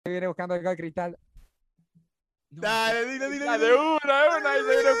viene buscando el cristal. No, Dale, dile, dile, ya, dile. de una, y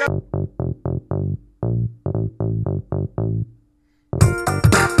se viene buscando.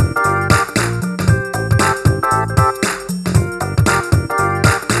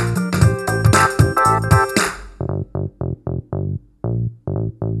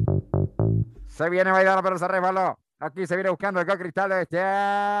 Se viene bailando, pero se resbaló. Aquí se viene buscando el cristal de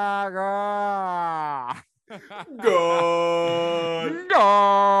Thiago. Gol.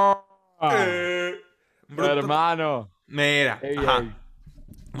 ¡Gol! Bruto. Hermano. Mira, Ey, ajá. ey.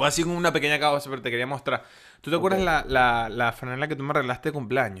 Voy a hacer una pequeña causa, pero te quería mostrar. ¿Tú te Ok. acuerdas la franela que tú me regalaste de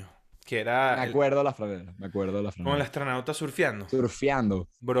cumpleaños? Que era Me acuerdo de la franela. Me acuerdo de la con el franela. astronauta surfeando. Surfeando.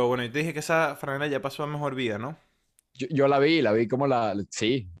 Bro, bueno, yo te dije que esa franela ya pasó a mejor vida, ¿no? Yo la vi como la.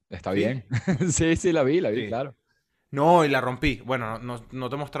 Sí, está ¿Sí? bien. Sí, sí, la vi, Sí. claro. No, y la rompí. Bueno, no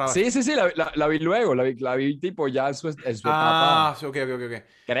te mostraba Sí, esto. sí, sí, la vi luego. La vi tipo ya en su etapa. Ah, sí, ok, ok, ok, ok.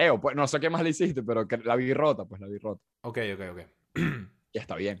 Creo, pues no sé qué más le hiciste, pero la vi rota, pues la vi rota. Ok, ok, ok. Ya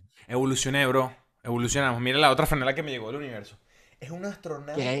está bien. Evolucioné, bro. Evolucionamos. Mira la otra franela que me llegó del universo. Es un Que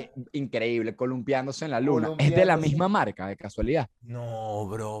astronauta es increíble, columpiándose en la luna. Es de la columpiándose. misma marca, de casualidad. No,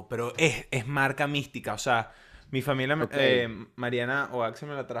 bro, pero es marca mística. O sea, mi familia, Ok, Mariana o Axel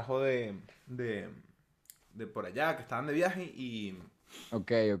me la trajo de, de por allá, que estaban de viaje y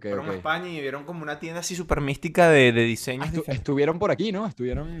ok, ok, fueron ok. a España y vieron como una tienda así súper mística de diseños diferentes. Estuvieron por aquí, ¿no?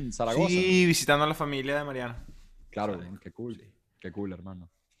 Estuvieron en Zaragoza. Sí, visitando a la familia de Mariana. Claro, Vale, sí. qué cool, hermano.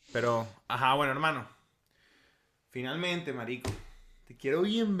 Pero, ajá, bueno, hermano. Finalmente, marico. Te quiero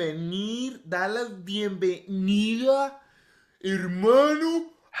bienvenir, dar la bienvenida,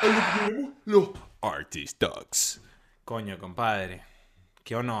 hermano, a lo que llamamos los Artist Talks. Coño, compadre.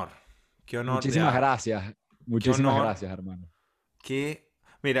 Qué honor. Qué honor de Muchísimas hago. gracias, Qué muchísimas honor. gracias, hermano. Que,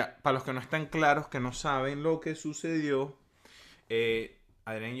 mira, para los que no están claros, que no saben lo que sucedió,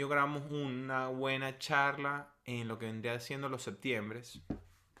 Adrián y yo grabamos una buena charla en lo que vendría siendo los septiembres,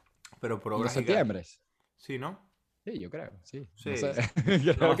 pero por ¿Los obras y gracias. septiembres? Sí, ¿no? Sí, yo creo, sí. No sé. Sí.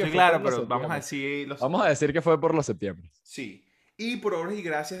 No Creo que estoy fue por claro, los pero vamos a septiembres. decir los Vamos a septiembres. decir que fue por los septiembres. Sí. Y por obras y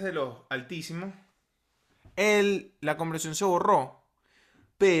gracias de los altísimos, la conversación se borró,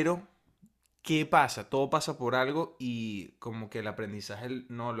 pero ¿qué pasa? Todo pasa por algo y como que el aprendizaje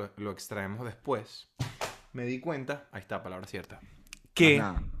no lo extraemos después. Me di cuenta, ahí está, palabra cierta, Más que,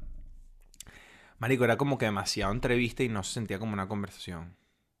 nada. marico, era como que demasiado entrevista y no se sentía como una conversación.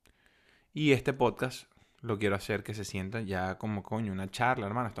 Y este podcast lo quiero hacer que se sienta ya como, coño, una charla,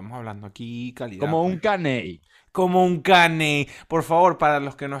 hermano. Estamos hablando aquí calidad, Como un pues. caney. Como un cane. Por favor, para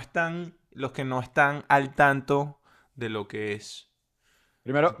los que no están al tanto de lo que es este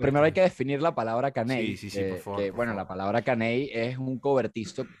Primero hay esto. que definir la palabra Sí, caney, sí, sí, por favor, por bueno, la favor. palabra caney es un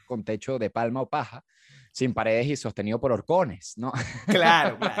cobertizo con techo de palma o paja, sin paredes y sostenido por horcones, ¿no?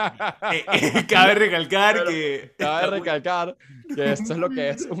 Claro, claro. Cabe recalcar Pero que cabe está muy, recalcar que esto es lo muy que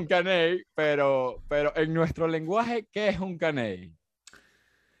es bien. un caney, pero en nuestro lenguaje, ¿qué es un caney?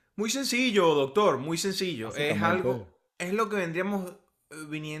 Muy sencillo, doctor, muy sencillo. Es Básicamente. algo, es lo que vendríamos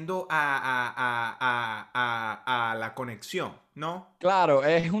viniendo a la conexión, ¿no? Claro,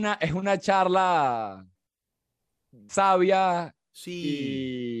 es una charla sabia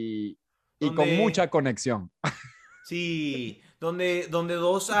Sí, y con donde mucha conexión. Sí, donde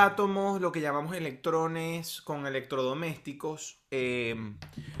dos átomos, lo que llamamos electrones con electrodomésticos,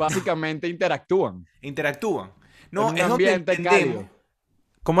 Básicamente interactúan interactúan. en No, un es donde ambiente entendemos. cálido.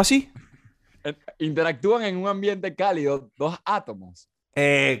 ¿Cómo así? Interactúan en un ambiente cálido dos átomos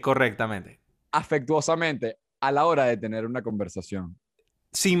Correctamente. afectuosamente a la hora de tener una conversación.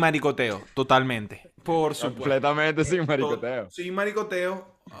 Sin maricoteo, totalmente. Por supuesto. Completamente sin maricoteo. Sin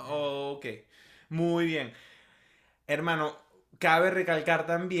maricoteo. Ok. Muy bien. Hermano, cabe recalcar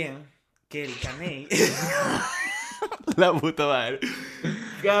también que el caney. La puta madre.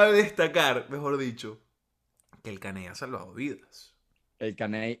 Cabe destacar, mejor dicho, que el caney ha salvado vidas. El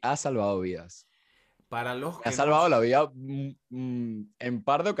caney ha salvado vidas. Para los Ha que no... salvado la vida en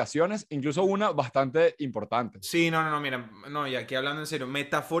par de ocasiones, incluso una bastante importante. Sí, no, mira, no, y aquí hablando en serio,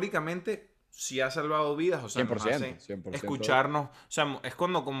 metafóricamente sí ha salvado vidas, o sea, Cien por nos ciento, hace 100%. escucharnos, o sea, es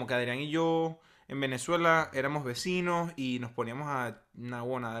cuando como que Adrián y yo en Venezuela éramos vecinos y nos poníamos a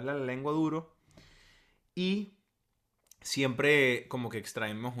una darle la lengua duro y siempre como que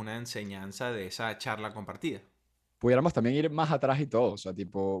extraemos una enseñanza de esa charla compartida. Pudiéramos también ir más atrás y todo. O sea,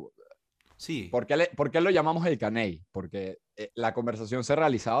 tipo, Sí, por qué lo llamamos el caney? Porque la conversación se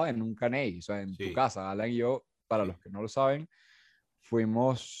realizaba en un caney, o sea, en tu sí, casa. Alan y yo, para sí. los que no lo saben,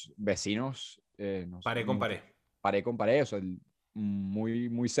 fuimos vecinos, Paré con pared. paré con pared, o sea, muy,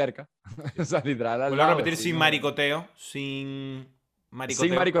 muy cerca. O Sí. sea, literal al Vuelvo a lado, repetir, sin vecinos. maricoteo, sin...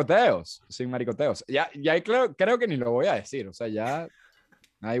 Sin maricoteo. maricoteos, sin maricoteos. Ya creo que ni lo voy a decir, o sea, ya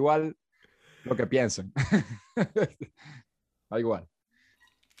da igual lo que piensen. Da igual.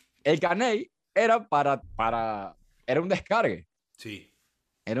 El Caney era un descargue. Sí,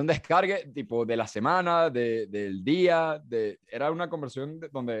 Era un descargue tipo de la semana, del día, era una conversación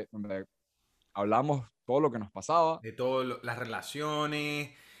donde hablamos todo lo que nos pasaba, de todo, las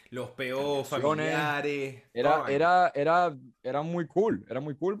relaciones, los peos relaciones. familiares, toda Era, vaina. era, era, era muy cool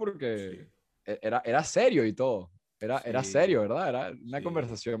porque Sí, era serio y todo. Era sí, serio, ¿verdad? Era una sí.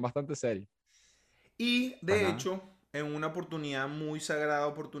 conversación bastante seria. Y Pues de nada, hecho, en una oportunidad, muy sagrada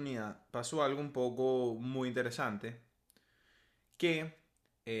oportunidad, pasó algo un poco muy interesante. Que,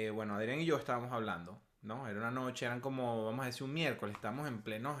 bueno, Adrián y yo estábamos hablando, ¿no? Era una noche, eran como, vamos a decir, un miércoles, estamos en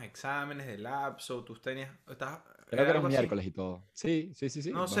plenos exámenes de lapso, tú tenías, creo que era era algo un así, miércoles y todo. Sí, sí, sí,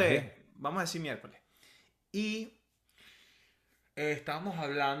 sí, no vas bien. sé, vamos a decir miércoles. Y estábamos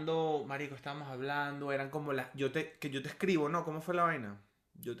hablando, marico, estábamos hablando, eran como las, que yo te escribo, ¿no? ¿Cómo fue la vaina?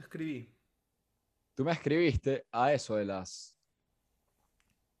 Yo te escribí. Tú me escribiste a eso de las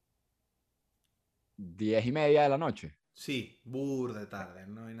 10:30 de la noche. Sí, burda tarde,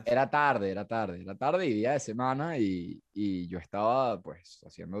 una vaina así. Era tarde y día de semana y yo estaba pues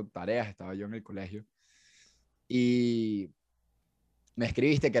haciendo tareas, estaba yo en el colegio y me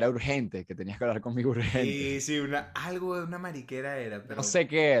escribiste que era urgente, que tenías que hablar conmigo urgente. Sí, sí, algo de una mariquera era, No pero sé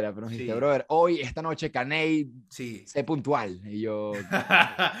qué era, pero me dijiste, sí, brother, hoy, esta noche, Caney, sí. sé puntual. Y yo,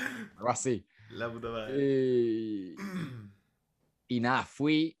 algo así. La puta madre. Y, y nada,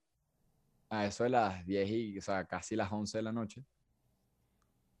 fui a eso de las 10 o sea, casi las 11 de la noche.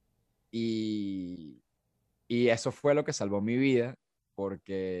 Y, y eso fue lo que salvó mi vida,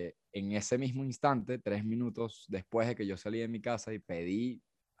 porque en ese mismo instante, 3 minutos después de que yo salí de mi casa y pedí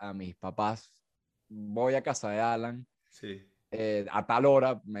a mis papás, voy a casa de Alan, Sí, a tal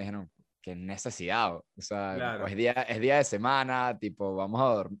hora, me dijeron, qué necesidad, o sea, claro. es día de semana, tipo, vamos a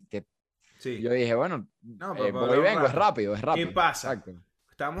dormir. Y yo Sí. dije, bueno, No, pero para voy y hablar un vengo, rato. es ¿Qué rápido, pasa? exacto.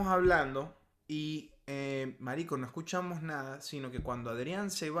 Estamos hablando y, marico, no escuchamos nada, sino que cuando Adrián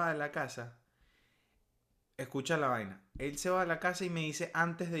se va a la casa, escucha la vaina. Él se va a la casa y me dice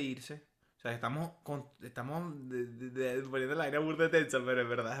antes de irse, o sea, estamos poniendo la vaina burda tensa, pero en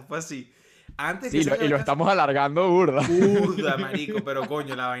verdad fue así. Antes que Sí, salga y de la lo casa, estamos alargando burda. burda, marico, pero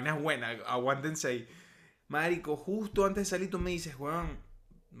coño, la vaina es buena, aguántense ahí. Marico, justo antes de salir tú me dices, weón,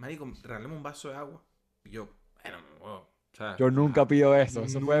 marico, regálame un vaso de agua. Y yo, bueno, weón, o sea, Yo nunca ajá, pido eso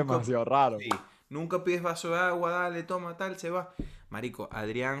fue nunca, demasiado raro. sí, nunca pides vaso de agua, dale, toma, tal, se va. Marico,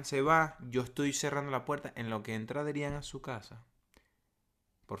 Adrián se va, yo estoy cerrando la puerta. En lo que entra Adrián a su casa,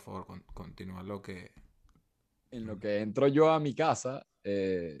 por favor, continúa lo que... En lo que entro yo a mi casa,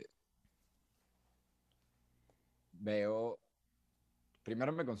 veo,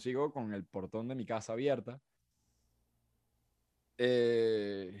 primero me consigo con el portón de mi casa abierta,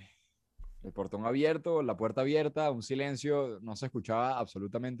 eh, el portón abierto, la puerta abierta, un silencio, no se escuchaba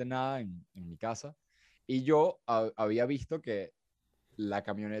absolutamente nada en mi casa. Y yo había visto que la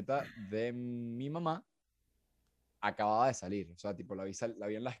camioneta de mi mamá acababa de salir, o sea, tipo, la vi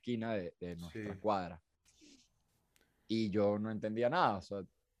en la esquina de nuestra Sí, cuadra. Y yo no entendía nada, o sea,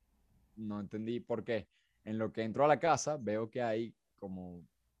 no entendí por qué. En lo que entro a la casa, veo que hay como,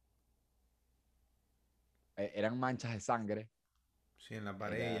 eran manchas de sangre sí, en la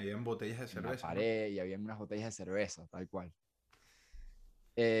pared y era habían botellas de en la cerveza, ¿no? pared y había unas botellas de cerveza, tal cual.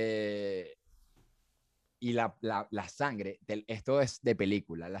 Eh, y la sangre, esto es de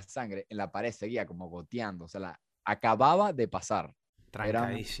película, la sangre en la pared seguía como goteando, o sea, acababa de pasar. Era,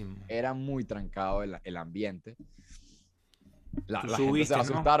 Trancadísimo. era muy trancado el ambiente. Tú La gente se va subiste, a ¿no?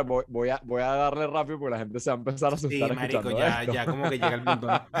 asustar, voy a darle rápido porque la gente se va a empezar a Sí, asustar marico, escuchando ya, esto. ya como que llega el punto,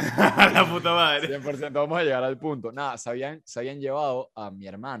 ¿no? La puta madre. 100% vamos a llegar al punto. Nada, se habían llevado a mi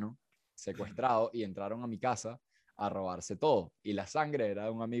hermano secuestrado y entraron a mi casa a robarse todo. Y la sangre era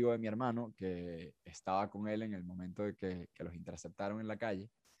de un amigo de mi hermano que estaba con él en el momento de que los interceptaron en la calle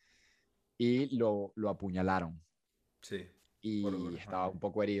y lo apuñalaron. Sí, Y estaba ok. un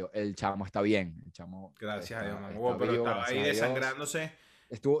poco herido. El chamo está bien, el chamo Gracias a Dios, está, mamá. está Wow, pero vivo, estaba ahí gracias a Dios. desangrándose.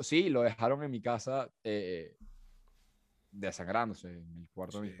 Sí, lo dejaron en mi casa desangrándose, en el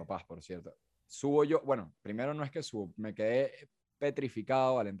cuarto de Sí, mis papás, por cierto. Subo yo, bueno, primero no es que subo, me quedé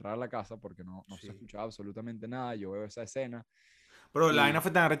petrificado al entrar a la casa porque no se sí. escuchaba absolutamente nada, yo veo esa escena Pero la vaina y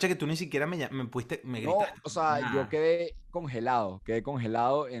fue tan arrecha que tú ni siquiera me pudiste, me no, gritaste. o sea, yo Nada. quedé congelado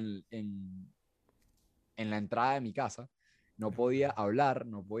en la entrada de mi casa, no podía hablar,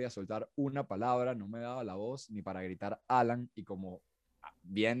 no podía soltar una palabra, no me daba la voz ni para gritar Alan y como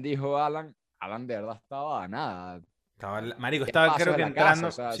bien dijo Alan, Alan de verdad estaba a nada, Marico, 10 estaba pasos creo de que la casa, o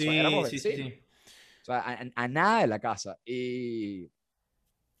entrando. sea, Sí, éramos sí, sí, vecinos, sí. o sea, a nada de la casa. Y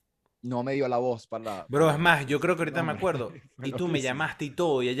no me dio la voz Bro, es más, yo creo que decir ahorita me nombre. acuerdo. Fue Y tú me loquísimo. llamaste y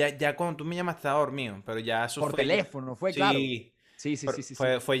todo. Y ya cuando tú me llamaste estaba dormido. Pero ya eso Por fue ya. teléfono, fue claro. Sí. Sí, sí, Pero sí, sí, sí.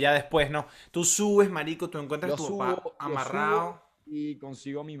 fue ya después, ¿no? Tú subes, marico, tú encuentras a tu papá Yo subo amarrado. y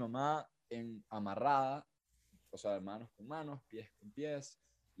consigo a mi mamá amarrada, o sea, manos con manos, pies con pies,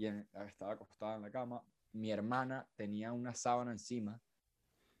 y estaba acostada en la cama. Mi hermana tenía una sábana encima,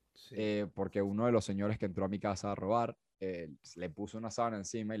 Sí. porque uno de los señores que entró a mi casa a robar le puso una sábana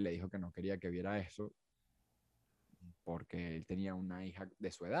encima y le dijo que no quería que viera eso porque él tenía una hija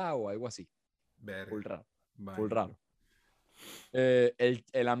de su edad o algo así. Full Verga. raro, full Vaina. raro.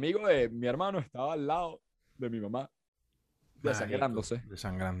 El amigo de mi hermano estaba al lado de mi mamá, Marico, desangrándose,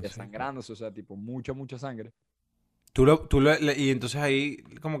 desangrándose. desangrándose, o sea, tipo, mucha, mucha sangre. Y entonces ahí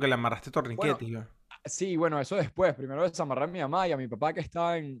como que le amarraste Bueno, torniquete. Y yo, sí, bueno, eso después. Primero desamarré a mi mamá y a mi papá que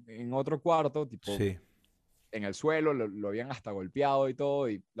estaba en otro cuarto, tipo, sí. en el suelo, lo habían hasta golpeado y todo,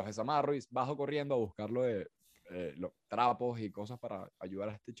 y los desamarro y bajo corriendo a buscarlo de los trapos y cosas para ayudar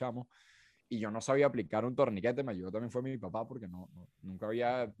a este chamo. Y yo no sabía aplicar un torniquete, me ayudó también fue mi papá porque nunca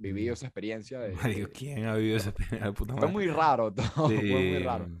había vivido Mm, esa experiencia Marico, ¿quién ha vivido esa pena de puta Fue madre? muy raro todo, fue muy Sí.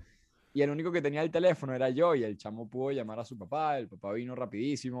 raro. Y el único que tenía el teléfono era yo y el chamo pudo llamar a su papá, el papá vino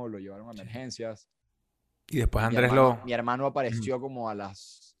rapidísimo, lo llevaron a Sí. emergencias Y después y Andrés lo... mi hermano Mm, apareció como a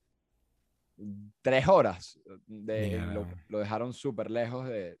las 3 horas, mierda. lo dejaron súper lejos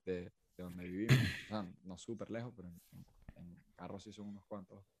de donde vivimos, o sea, no súper lejos, pero en carro sí son unos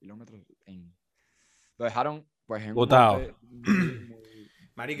cuantos kilómetros, lo dejaron pues en un Botado. monte muy, muy,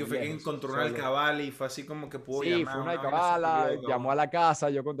 Marico, muy fue que lejos, encontró una solo. alcabala y fue así como que pudo Sí, fue llamar una una vaina súper alcabala, loca, llamó a weón. la casa,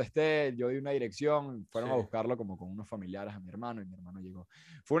 yo contesté, yo di una dirección, Sí. fueron a buscarlo como con unos familiares a mi hermano y mi hermano llegó.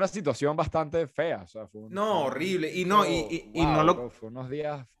 Fue una situación bastante fea, o sea, fue No, un horrible. Y no, momento, y no wow, bro, lo... fue unos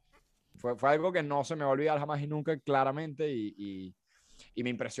días, fue algo que no se me va a olvidar jamás y nunca claramente y me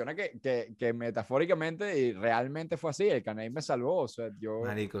impresiona que metafóricamente y realmente fue así, el Caney me salvó, o sea,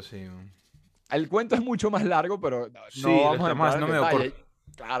 Marico, sí, weón. el cuento es mucho más largo, pero no Sí, lo vamos a estamos entrar en haciendo medio corto. detalle.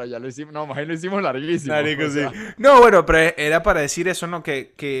 Claro, ya lo hicimos, no, más bien lo hicimos larguísimo, Marico, o sí. sea. No, bueno, pero era para decir eso, ¿no?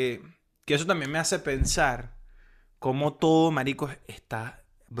 Que eso también me hace pensar cómo todo, marico, está...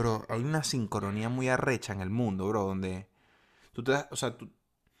 Bro, hay una sincronía muy arrecha en el mundo, bro, donde tú te das... O sea, tú...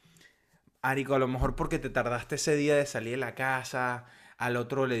 Marico, a lo mejor porque te tardaste ese día de salir de la casa, al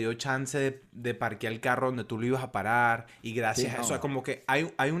otro le dio chance de parquear el carro donde tú lo ibas a parar, y Sí, gracias a eso, no. como que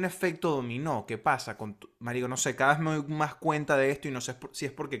hay un efecto dominó. ¿Qué pasa? Marico, no sé, cada vez me doy más cuenta de esto y no sé si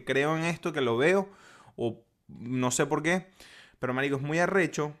es porque creo en esto, que lo veo, o no sé por qué, pero marico, es muy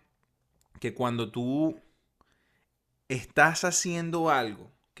arrecho que cuando tú estás haciendo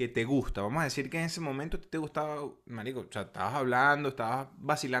algo que te gusta, vamos a decir que en ese momento a ti te gustaba, marico, o sea, estabas hablando, estabas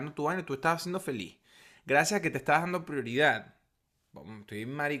vacilando tu vaina y tú estabas siendo feliz. Gracias a que te estabas dando prioridad. Estoy,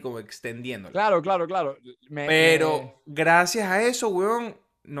 marico, extendiéndola. Claro, claro, claro. Pero gracias a eso, weón,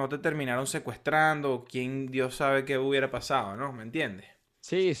 no te terminaron secuestrando. Quién Dios sabe qué hubiera pasado, ¿no? ¿Me entiendes?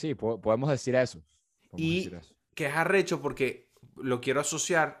 Sí, sí, podemos decir eso. Podemos decir Y eso. que es arrecho porque lo quiero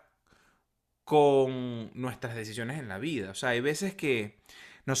asociar con nuestras decisiones en la vida. O sea, hay veces que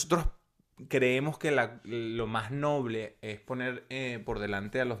nosotros creemos que lo más noble es poner por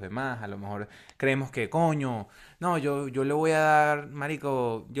delante a los demás. A lo mejor creemos que, coño, no, yo le voy a dar,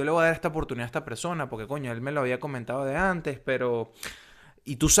 marico, yo le voy a dar esta oportunidad a esta persona porque, coño, él me lo había comentado de antes, pero...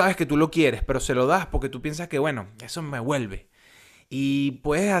 Y tú sabes que tú lo quieres, pero se lo das porque tú piensas que, bueno, eso me vuelve. Y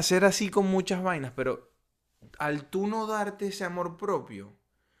puedes hacer así con muchas vainas, pero al tú no darte ese amor propio,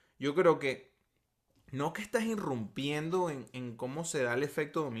 yo creo que no que estás irrumpiendo en cómo se da el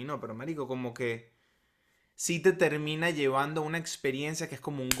efecto dominó, pero marico, como que sí te termina llevando a una experiencia que es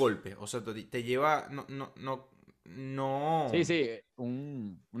como un golpe. O sea, te lleva, Sí, no, sí,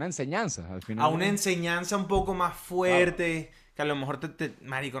 una enseñanza. Al a final una es, enseñanza un poco más claro. fuerte, que a lo mejor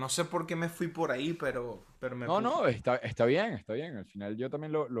marico, no sé por qué me fui por ahí, pero me No, puse. no, está bien, está bien. Al final yo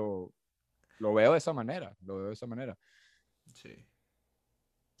también lo veo de esa manera. Lo veo de esa manera. Sí,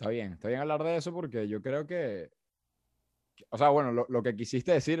 Está bien hablar de eso porque yo creo o sea, bueno, lo que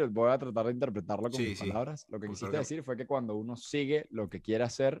quisiste decir, voy a tratar de interpretarlo con mis sí, sí. palabras. Lo que quisiste Porque- decir fue que cuando uno sigue lo que quiere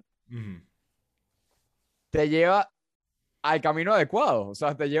hacer, Ujú. te lleva al camino adecuado, o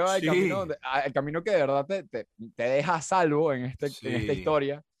sea, te lleva Sí, al camino que de verdad te deja a salvo en esta sí,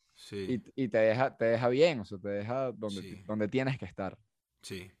 historia sí, y te deja bien, o sea, te deja sí, donde tienes que estar.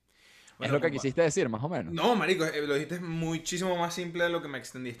 sí. Es Bueno, lo que compa. quisiste decir, más o menos. No, marico, lo dijiste muchísimo más simple de lo que me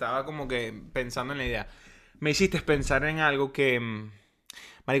extendí. Estaba como que pensando en la idea. Me hiciste pensar en algo que,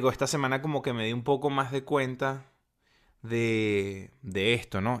 marico, esta semana como que me di un poco más de cuenta de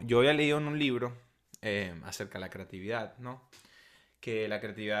esto, ¿no? Yo había leído en un libro acerca de la creatividad, ¿no? Que la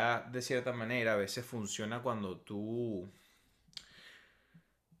creatividad, de cierta manera, a veces funciona cuando tú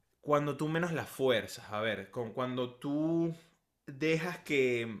menos la fuerzas. A ver, cuando tú dejas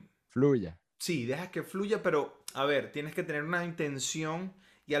que, Fluya. sí, dejas que fluya, pero, a ver, tienes que tener una intención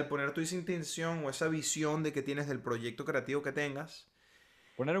y al poner tú esa intención o esa visión de que tienes del proyecto creativo que tengas,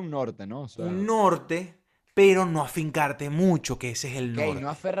 Poner un norte, ¿no? O un sea, norte, pero no afincarte mucho, que ese es el ok, no norte.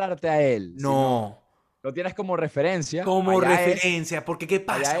 aferrarte a él, sino No, lo tienes como referencia, como referencia, porque ¿qué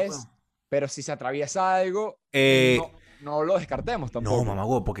pasa, allá weón? es, pero si se atraviesa algo, Eh, no lo descartemos no, tampoco. mamá,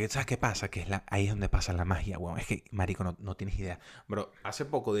 huevo, porque ¿sabes qué pasa? Que ahí es donde pasa la magia, weón. Es que, marico, no tienes idea. Bro, hace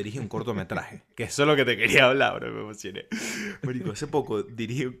poco dirigí un cortometraje, que eso es lo que te quería hablar, bro, me emocioné. Marico, hace poco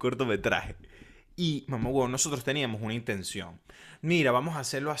dirigí un cortometraje. Y, mamá, huevo, nosotros teníamos una intención. Mira, vamos a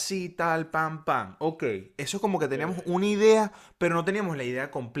hacerlo así, tal, pam, pam. Ok, eso es como que teníamos Ok. una idea, pero no teníamos la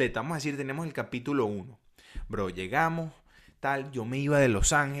idea completa. Vamos a decir, tenemos el capítulo uno. Bro, llegamos, tal, yo me iba de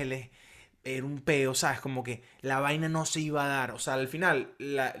Los Ángeles, era un peo, ¿sabes? Como que la vaina no se iba a dar. O sea, al final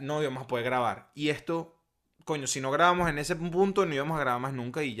no íbamos a poder grabar. Y esto, coño, si no grabamos en ese punto, no íbamos a grabar más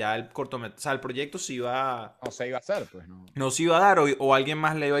nunca y ya el cortometraje, o sea, el proyecto No se iba a hacer, pues no. no se iba a dar o alguien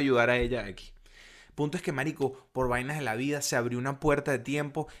más le iba a ayudar a ella aquí. Punto es que, marico, por vainas de la vida se abrió una puerta de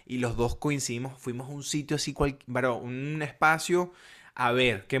tiempo y los dos coincidimos. Fuimos a un sitio así, un espacio. A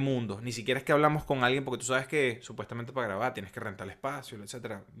ver, qué mundo. Ni siquiera es que hablamos con alguien porque tú sabes que supuestamente para grabar tienes que rentar el espacio,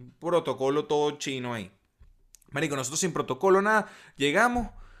 etcétera. Un protocolo todo chino ahí. Marico, nosotros sin protocolo, nada. Llegamos,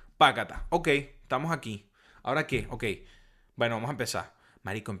 pácata. Ok, estamos aquí. ¿Ahora qué? Ok. Bueno, vamos a empezar.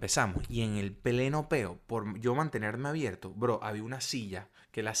 Marico, empezamos. Y en el pleno peo, por yo mantenerme abierto, bro, había una silla,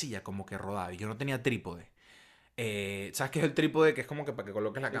 que la silla como que rodaba y yo no tenía trípode. ¿Sabes qué es el trípode? Que es como que para que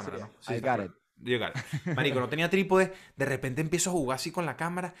coloques la Sí, sí, cámara, ¿no? Sí, I está got claro. it. You got it. Marico, no tenía trípode. De repente empiezo a jugar así con la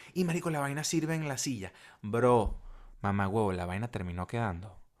cámara y, marico, la vaina sirve en la silla. Bro, mamá huevo, la vaina terminó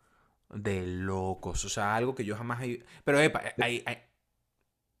quedando de locos. O sea, algo que yo jamás he... Pero, epa,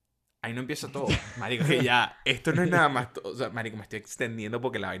 ahí no empieza todo. Marico, que ya, esto no es nada más... O sea, marico, me estoy extendiendo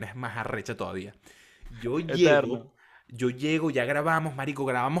porque la vaina es más arrecha todavía. Yo llego, Eterno. yo llego, ya grabamos, marico,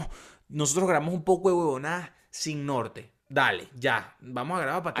 grabamos... Nosotros grabamos un poco de huevonadas sin norte. Dale, ya, vamos a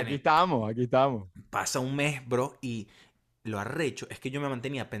grabar para Aquí tener. estamos, aquí estamos. Pasa un mes, bro, y lo arrecho es que yo me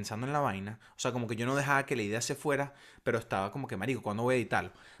mantenía pensando en la vaina. O sea, como que yo no dejaba que la idea se fuera, pero estaba como que, marico, ¿cuándo voy a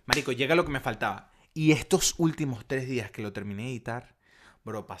editarlo? Marico, llega lo que me faltaba. Y estos últimos 3 días que lo terminé de editar,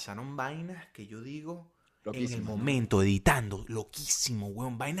 bro, pasaron vainas que yo digo en el Loquísimas, ¿no? momento, editando, loquísimo,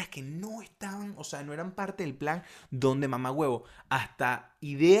 weón. Vainas que no estaban, o sea, no eran parte del plan donde mamá huevo. Hasta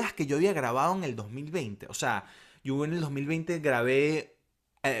ideas que yo había grabado en el 2020. O sea, yo en el 2020 grabé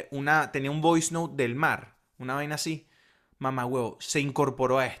tenía un voice note del mar, una vaina así. Mamá huevo, se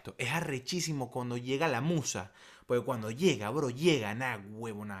incorporó a esto. Es arrechísimo cuando llega la musa. Porque cuando llega, bro, llega, nada,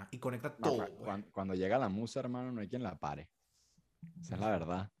 huevo, nada. Y conecta No, todo, pues. cuando llega la musa, hermano, no hay quien la pare. Esa es la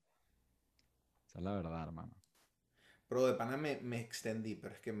verdad. Esa es la verdad, hermano. Bro, de pana me extendí,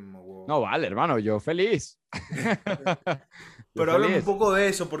 pero es que mamá huevo. No, vale, hermano, yo feliz. Yo Pero háblame un feliz. poco de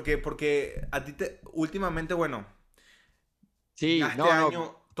eso, porque a ti últimamente, bueno, ya Sí, este no, no,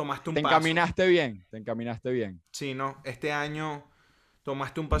 año tomaste te un paso. encaminaste bien, te encaminaste bien. Sí, ¿no? Este año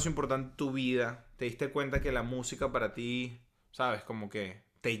tomaste un paso importante en tu vida. Te diste cuenta que la música para ti, ¿sabes? Como que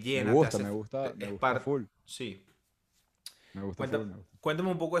te Me llena, te gusta, hace... me gusta, me Es gusta parte... full. Sí. Me gusta Cuéntame, full, me gusta. cuéntame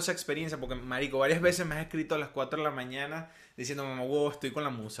un poco de esa experiencia, porque, marico, varias veces me has escrito a las 4 de la mañana diciendo, mamá, huevo, estoy con la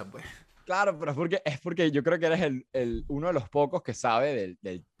musa, pues. Claro, pero es porque yo creo que eres uno de los pocos que sabe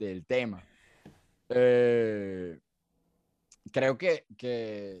del tema. Eh, creo que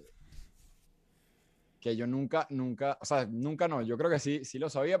yo nunca, o sea, nunca no, yo creo que sí, sí lo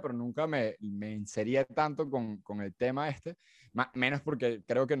sabía, pero nunca me insería tanto con el tema este, menos porque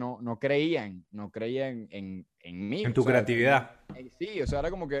creo que no creía en mí, En o tu sea, creatividad. sí, o sea, era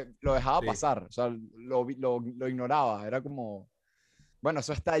como que lo dejaba Sí. pasar, o sea, lo ignoraba, era como, bueno,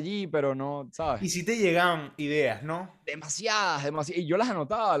 eso está allí, pero no, ¿sabes? Y si te llegaban ideas, ¿no? Demasiadas, demasiadas, y yo las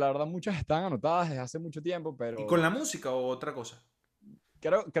anotaba, la verdad, muchas están anotadas desde hace mucho tiempo, ¿Y con la pero música o otra cosa?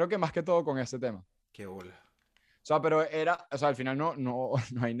 creo que más que todo con ese tema. Qué bola. O sea, pero o sea, al final no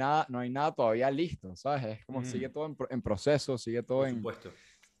hay nada todavía listo, ¿sabes? Es como Mm, sigue todo en proceso, sigue todo por en... supuesto.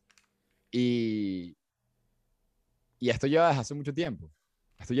 Y, y esto lleva desde hace mucho tiempo.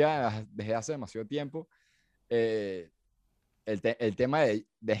 Esto ya desde hace demasiado tiempo. eh, el tema de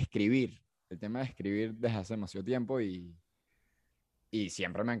escribir, el tema de escribir desde hace demasiado tiempo y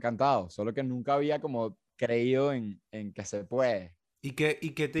siempre me ha encantado, solo que nunca había como creído en que se puede. ¿Y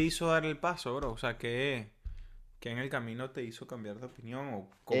qué te hizo dar el paso, bro? O sea, ¿qué? ¿Qué en el camino te hizo cambiar de opinión o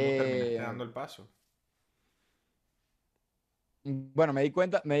cómo terminaste Eh, dando el paso? bueno, me di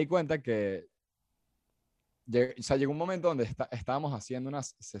cuenta que o sea, llegó un momento donde estábamos haciendo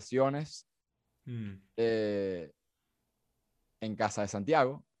unas sesiones Mm, eh, en casa de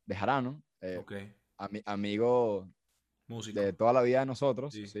Santiago, de Jarano, ok, amigo de músico. toda la vida de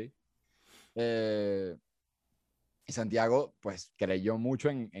nosotros, Sí, ¿sí? Eh, y Santiago, pues, creyó mucho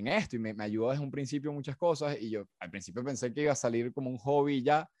en esto y me ayudó desde un principio muchas cosas y yo al principio pensé que iba a salir como un hobby y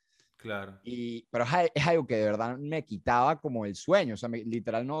ya, claro. pero es algo que de verdad me quitaba como el sueño, o sea,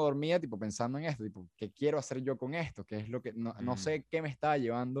 literal no dormía tipo pensando en esto, tipo, ¿qué quiero hacer yo con esto? ¿Qué es lo que, no Mm, sé qué me estaba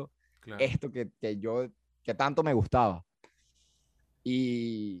llevando claro. esto que tanto me gustaba?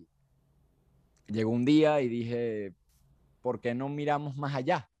 Y llegó un día y dije, ¿por qué no miramos más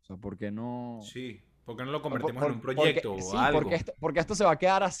allá? O sea, ¿por qué no? Sí. ¿Por qué no lo convertimos en Por- un porque, proyecto o sí, algo? porque esto se va a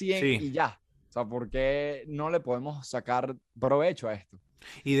quedar así Sí. y ya. O sea, ¿por qué no le podemos sacar provecho a esto?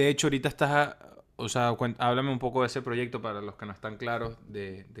 Y de hecho ahorita estás, o sea, háblame un poco de ese proyecto para los que no están claros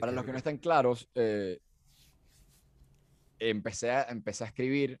de Para qué es los lo que no que... están claros, empecé a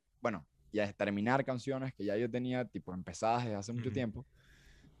escribir, bueno, y a terminar canciones que ya yo tenía, tipo, empezadas desde hace mucho Ujú. tiempo,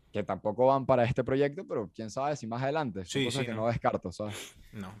 que tampoco van para este proyecto, pero quién sabe si más adelante. Son Sí, cosas sí, que no. no descarto, ¿sabes?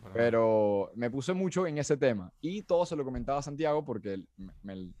 No, para nada. Pero me puse mucho en ese tema y todo se lo comentaba a Santiago porque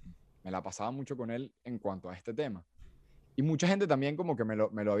me la pasaba mucho con él en cuanto a este tema. Y mucha gente también como que me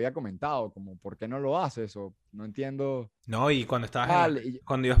lo había comentado, como, ¿por qué no lo haces? O no entiendo No, y cuando estabas en la... tal. Y,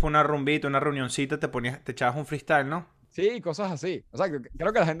 Cuando ibas por una rumbita, una reunioncita, te ponías, te echabas un freestyle, ¿no? sí, cosas así. O sea,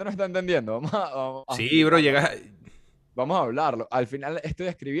 creo que la gente no está entendiendo. Vamos a Sí, bro, explicarlo. llegas... Vamos a hablarlo. Al final estoy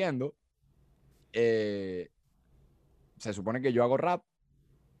escribiendo. eh, Se supone que yo hago rap,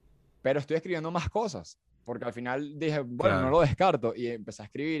 pero estoy escribiendo más cosas. Porque al final dije, bueno, no Claro, lo descarto. Y empecé a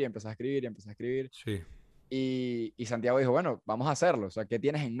escribir, y empecé a escribir, y empecé a escribir. sí. Y Santiago dijo, bueno, vamos a hacerlo. O sea, ¿qué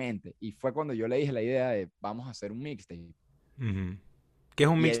tienes en mente? Y fue cuando yo le dije la idea de, vamos a hacer un mixtape. Ujú. ¿Qué es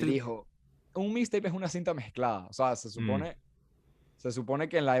un Y él mixtape? dijo, un mixtape es una cinta mezclada. O sea, Mm, se supone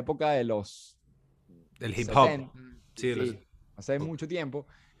que en la época de los del hip hop. 70, Sí, sí, hace ok. mucho tiempo,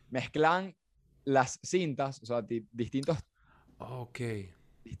 mezclan las cintas, o sea, Ok.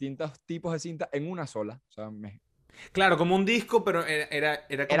 distintos tipos de cinta en una sola. O sea, Claro, como un disco, pero era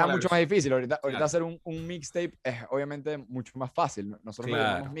como era la mucho más versión. difícil. Ahorita Claro, hacer un mixtape es obviamente mucho más fácil. Nosotros lo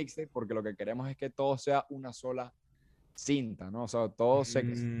llamamos claro. mixtape porque lo que queremos es que todo sea una sola cinta, ¿no? O sea, todo se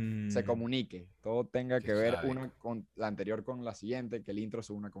Mm, comunique, todo tenga qué que ver sádico. una con la anterior con la siguiente, que el intro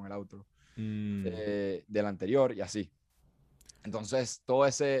se una con el outro Mm, del anterior y así. Entonces, todo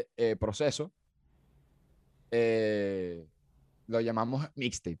ese proceso eh, lo llamamos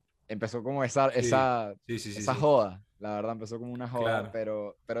mixtape. Empezó como sí, sí, sí, sí, esa sí. joda, la verdad, empezó como una joda, Claro.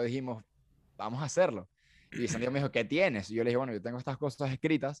 pero dijimos, vamos a hacerlo. Y Santiago me dijo, ¿qué tienes? Y yo le dije, bueno, yo tengo estas cosas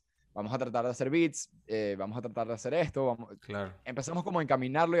escritas, vamos a tratar de hacer beats, vamos a tratar de hacer esto. Claro. Empezamos como a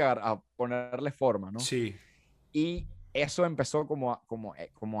encaminarlo y a ponerle forma, ¿no? Sí, Y eso empezó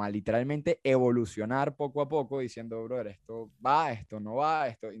como a literalmente evolucionar poco a poco, diciendo, brother, esto va, esto no va,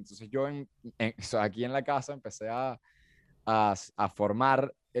 esto. Entonces yo o sea, aquí en la casa empecé a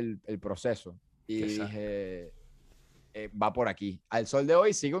formar el proceso qué y sádico. dije, va por aquí. Al sol de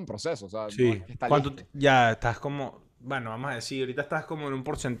hoy sigo en proceso, o sea, no es Sí. que está ¿Cuánto listo. ya estás como, bueno, vamos a decir, ahorita estás como en un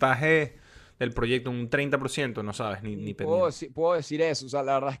porcentaje del proyecto, un 30%, no sabes, ni pendiente. Puedo decir eso, o sea,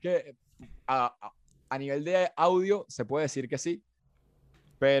 la verdad es que a, a- a nivel de audio se puede decir que sí,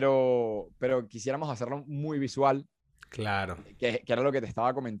 pero quisiéramos hacerlo muy visual, Claro. que era lo que te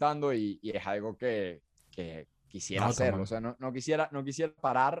estaba comentando y es algo que quisiera No, hacerlo, o toma. sea, no quisiera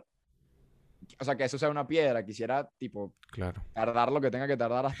parar, o sea, que eso sea una piedra, quisiera, tipo, Claro. tardar lo que tenga que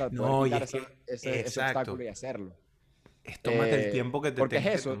tardar hasta poder No, y quitar es que, ese exacto. obstáculo y hacerlo. Tómate el tiempo que te Porque es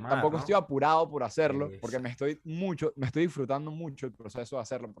tengas que eso, tomar, tampoco ¿no? estoy apurado por hacerlo, porque Exacto. me estoy disfrutando mucho el proceso de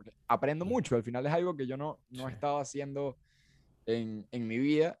hacerlo, porque aprendo mucho, al final es algo que yo no Sí, estaba haciendo en mi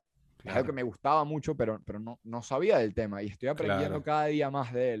vida, es algo que claro, me gustaba mucho, pero no sabía del tema y estoy aprendiendo claro. cada día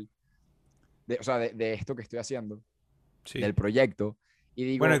más de él, o sea, de esto que estoy haciendo, Sí. del proyecto, y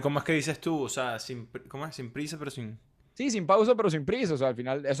Bueno, ¿y digo, cómo es que dices tú? O sea, ¿cómo es? Sin prisa, pero sin... sí, sin pausa, pero sin prisa, o sea, al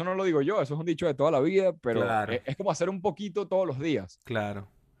final, eso no lo digo yo, eso es un dicho de toda la vida, pero Claro, es como hacer un poquito todos los días. claro.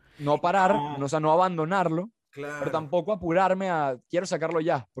 No Y parar, no, o no, sea, no abandonarlo, pero claro, tampoco apurarme quiero sacarlo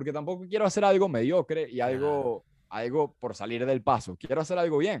ya, porque tampoco quiero hacer algo mediocre y claro. algo por salir del paso. Quiero hacer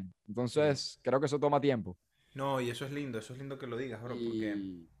algo bien. Sí. Entonces, creo que eso toma tiempo. No, y eso es lindo que lo digas, bro, porque...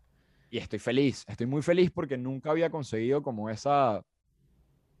 Y, y estoy feliz, estoy muy feliz porque nunca había conseguido como esa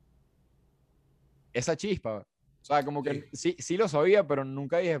chispa. O sea, como Sí, que sí, sí lo sabía, pero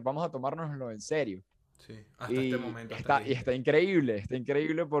nunca dije, vamos a tomárnoslo en serio. Sí, hasta este momento, hasta que Y dijiste. está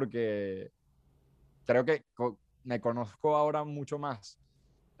increíble porque creo que me conozco ahora mucho más.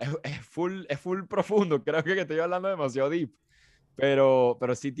 Es full profundo, creo que estoy hablando demasiado deep, pero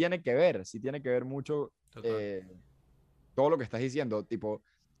sí tiene que ver mucho Total. eh, todo lo que estás diciendo, tipo,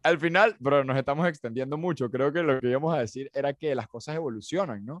 al final, pero nos estamos extendiendo mucho, creo que lo que íbamos a decir era que las cosas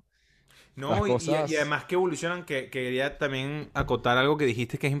evolucionan, ¿no? Las No, y cosas, además que evolucionan, que quería también acotar algo que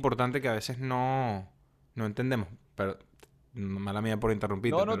dijiste que es importante que a veces no entendemos. Pero, mala mía por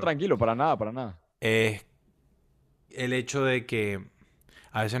interrumpirte, no, no, pero tranquilo, para nada, para nada. es el hecho de que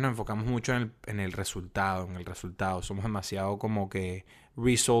a veces nos enfocamos mucho en el resultado, en el resultado. Somos demasiado como que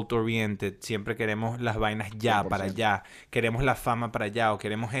result oriented. Siempre queremos las vainas cien ya, por para ciento allá. Queremos la fama para allá, o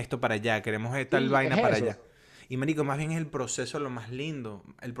queremos esto para allá, queremos tal Sí, es vaina para allá. eso. Y marico, más bien es el proceso lo más lindo.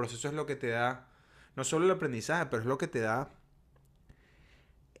 El proceso es lo que te da, no solo el aprendizaje, pero es lo que te da,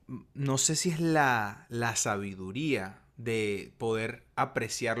 no sé si es la sabiduría de poder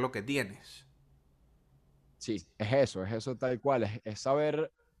apreciar lo que tienes. Sí, es eso tal cual, es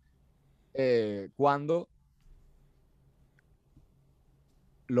saber cuándo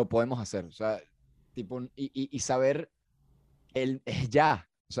lo podemos hacer, o sea, tipo, y saber es ya,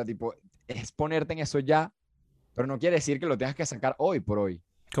 o sea, tipo, es ponerte en eso ya, pero no quiere decir que lo tengas que sacar hoy por hoy.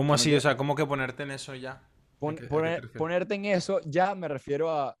 O ¿Cómo sea, no así? O quiere, sea, ¿cómo que ponerte en eso ya? ¿A qué te refieres? ponerte en eso ya me refiero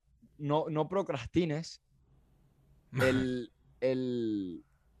a no procrastines el, el,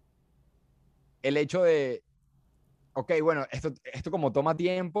 el hecho de, ok, bueno, esto como toma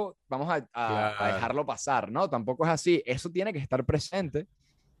tiempo, vamos a Claro. dejarlo pasar, ¿no? Tampoco es así, eso tiene que estar presente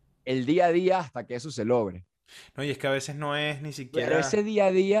el día a día hasta que eso se logre. No, y es que a veces no es ni Pero ese siquiera... día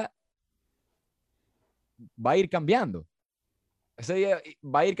a día va a ir cambiando. Ese día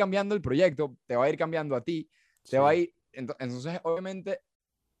va a ir cambiando el proyecto, te va a ir cambiando a ti, te va a Sí. ir. Entonces, obviamente,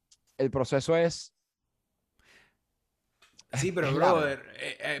 el proceso Sí, pero es largo.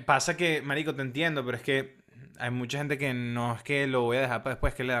 brother, pasa que, marico, te entiendo, pero es que hay mucha gente que no es que lo voy a dejar para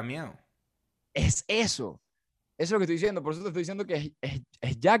después, que le da miedo. Es eso. Eso es lo que estoy diciendo. Por eso te estoy diciendo que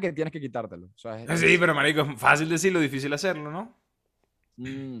es ya que tienes que quitártelo. O sea, Sí, pero marico, es fácil decirlo, difícil hacerlo, ¿no?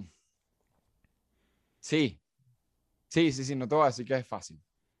 mm, sí, sí, no te voy a decir que es fácil.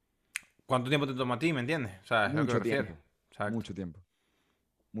 ¿Cuánto tiempo te toma a ti, me entiendes? O sea, es a lo que me Mucho refiero. tiempo, Exacto, mucho tiempo,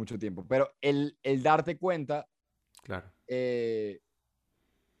 mucho tiempo. Pero el darte cuenta claro. eh,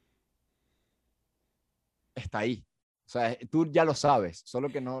 está ahí. O sea, tú ya lo sabes,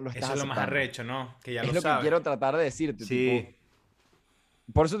 solo que no lo estás Eso es lo más aceptando. arrecho, ¿no? Que ya Es lo lo que sabes. quiero tratar de decirte, tipo, Sí,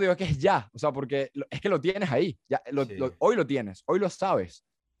 por eso te digo que es ya, o sea, porque es que lo tienes ahí, ya, sí, hoy lo tienes, hoy lo sabes,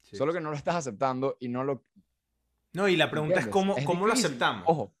 sí. solo que no lo estás aceptando y no lo No, y la pregunta es entiendes. cómo, Es cómo lo difícil, aceptamos.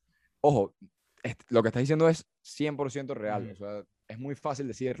 ojo, lo que estás diciendo es 100% real, Ujú. o sea, es muy fácil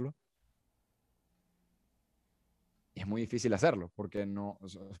decirlo y es muy difícil hacerlo, porque no, o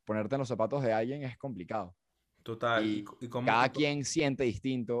sea, ponerte en los zapatos de alguien es complicado. Total. Y Y cómo, cada quien siente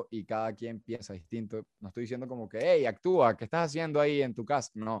distinto y cada quien piensa distinto. No estoy diciendo como que, hey, actúa, ¿qué estás haciendo ahí en tu casa?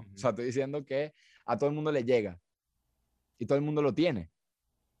 No, o Ujú. sea, estoy diciendo que a todo el mundo le llega y todo el mundo lo tiene,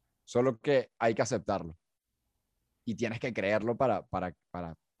 solo que hay que aceptarlo y tienes que creerlo para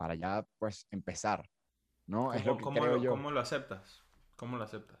ya, pues, empezar, ¿no? Es lo ¿Cómo, que creo yo. cómo lo aceptas? ¿Cómo lo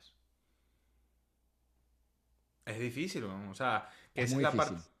aceptas? Es difícil, weón. O sea, que Es esa es muy la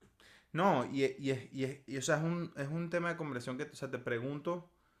parte. difícil. No, o sea, es un tema de conversación que, o sea, te pregunto,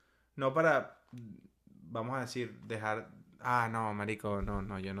 no para, vamos a decir, dejar, no, marico, no,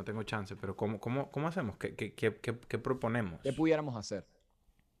 no, yo no tengo chance, pero ¿cómo hacemos? ¿Qué ¿Qué proponemos? pudiéramos hacer?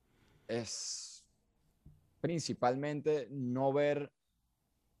 Es principalmente no ver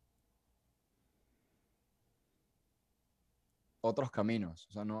otros caminos,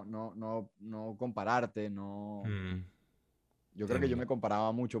 o sea, no compararte, no. Mm, Yo creo que yo entiendo. me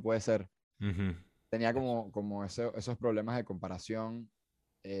comparaba mucho, puede ser. Ujú. Tenía como esos problemas de comparación.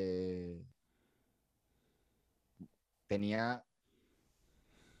 eh, tenía,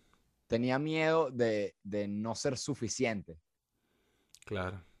 tenía miedo de no ser suficiente,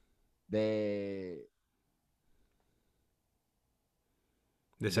 Claro. de,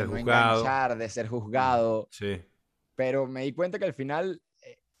 De de ser no juzgado. enganchar, de ser Mm, juzgado, sí. pero me di cuenta que al final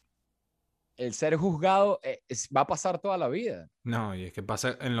el ser juzgado va a pasar toda la vida, No, y es que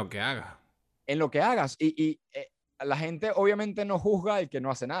pasa en lo que hagas. en lo que hagas. Y la gente obviamente no juzga al que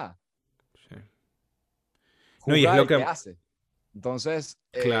no hace nada, Sí. No, y es juzga lo al que que, hace. Entonces,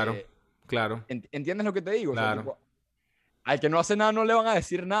 claro, claro, ¿entiendes lo que te digo? O sea, claro. tipo, al que no hace nada no le van a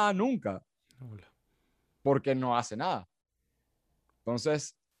decir nada nunca, Hola. porque no hace nada.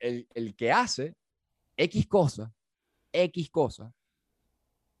 Entonces, el que hace X cosa,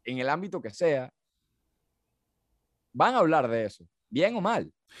 en el ámbito que sea, van a hablar de eso, bien o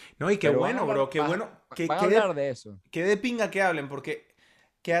mal, No, y qué pero van a bueno, hablar, bro, qué bueno. van a hablar de eso. Qué de pinga que hablen, porque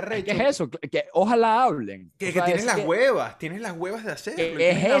qué Es que es arrecho eso, que ojalá hablen. O que sea, tienes las huevas de que hacerlo y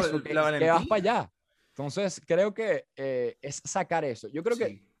es tienes eso, la que vas para valentía. allá. Entonces, creo que es sacar eso. Yo creo que,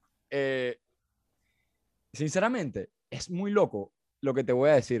 Sí. eh, sinceramente, es muy loco lo que te voy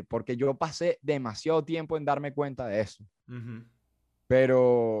a decir, porque yo pasé demasiado tiempo en darme cuenta de eso. Ujú.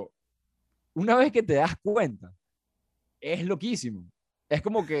 Pero una vez que te das cuenta, es loquísimo. Es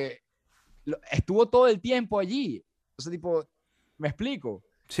como que estuvo todo el tiempo allí. O sea, tipo, me explico.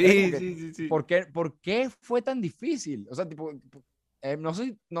 Era como Sí, que, sí, sí, sí. ¿por qué fue tan difícil? O sea, tipo,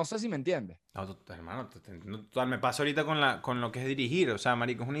 no sé si me entiendes. No, hermano, te entiendo total. Me pasa ahorita con lo que es dirigir. O sea,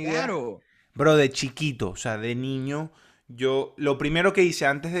 marico, es una idea. Claro. Bro, de chiquito, o sea, de niño, yo lo primero que hice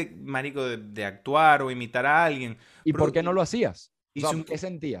antes de, marico, de actuar o imitar a alguien, ¿Y bro, por qué no lo hacías? O hice sea, un... ¿qué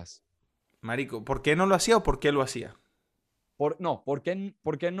sentías? Marico, ¿por qué no lo hacía o por qué lo hacía? No, por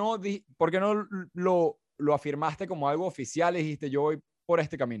qué no lo afirmaste como algo oficial y dijiste, yo voy por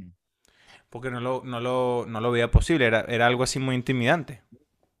este camino? Porque no lo veía posible, era algo así muy intimidante.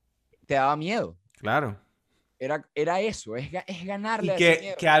 Te daba miedo. Claro. Era eso, es ganarle Y a ese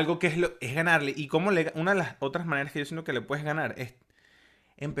miedo. que algo que es ganarle. Y una de las otras maneras que yo siento que le puedes ganar es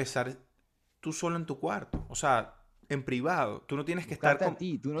empezar tú solo en tu cuarto. O sea, en privado. Tú no tienes que estar Buscarte a con...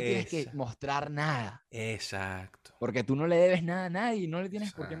 ti, tú no tienes que Esa. mostrar nada, Exacto. porque tú no le debes nada a nadie, no le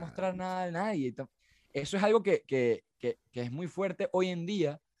tienes por qué mostrar Exacto. nada a nadie. Eso es algo que es muy fuerte hoy en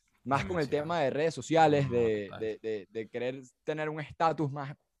día, más con el Demasiado. tema de redes sociales, No, total. de querer tener un estatus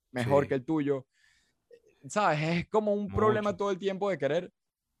mejor Sí, que el tuyo. ¿Sabes? Es como un mucho. problema todo el tiempo de querer,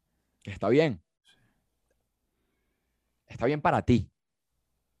 que está bien para ti.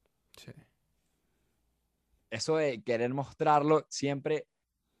 Sí. Eso de querer mostrarlo siempre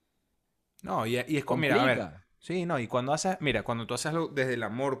No, y es como, mira, a ver, complica. sí, no, y cuando haces, mira, cuando tú haces algo desde el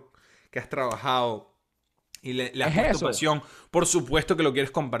amor que has trabajado y le has Es puesto eso. pasión, por supuesto que lo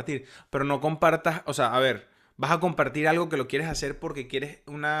quieres compartir, pero no compartas, o sea, a ver, vas a compartir algo que lo quieres hacer porque quieres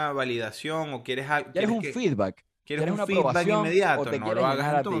una validación o ¿Quieres un feedback? quieres ¿Quieres un una feedback aprobación o inmediato, te no lo quieres hagas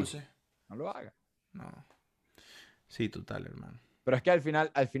llenar a ti? entonces. No lo hagas. No. Sí, total, hermano. Pero es que al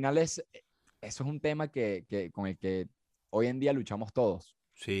final eso es un tema con el que hoy en día luchamos todos. O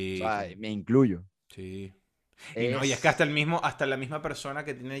Sí, sea, sí, me incluyo. sí. Y no, y es que Es, hasta la misma persona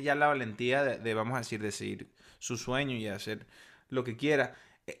que tiene ya la valentía vamos a decir, de seguir su sueño y hacer lo que quiera,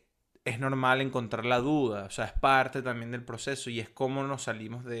 es normal encontrar la duda, o sea, es parte también del proceso y es cómo nos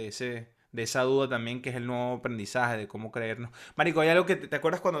salimos de esa duda también, que es el nuevo aprendizaje, de cómo creernos. Marico, hay algo que te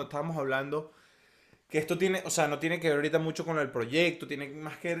acuerdas cuando estábamos hablando, que esto tiene, o sea, no tiene que ver ahorita mucho con el proyecto, tiene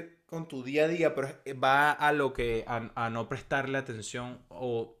más que ver con tu día a día, pero va a lo que, a no prestarle atención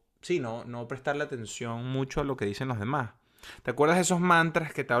o, sí, no prestarle atención mucho a lo que dicen los demás. ¿Te acuerdas de esos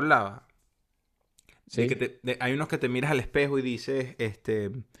mantras que te hablaba? De que sí, hay unos que te miras al espejo y dices,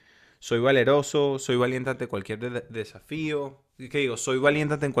 soy valeroso, soy valiente ante cualquier desafío. ¿Qué digo? Soy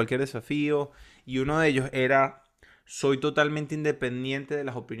valiente ante cualquier desafío. Y uno de ellos era, soy totalmente independiente de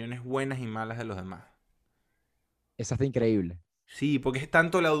las opiniones buenas y malas de los demás. esa está increíble. Sí, porque es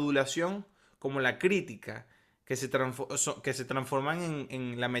tanto la adulación como la crítica que que se transforman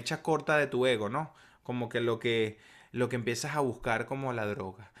en la mecha corta de tu ego, ¿no? Como que lo que empiezas a buscar como la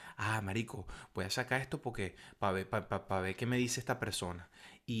droga. Ah, marico, voy a sacar esto porque para ver, pa ver qué me dice esta persona.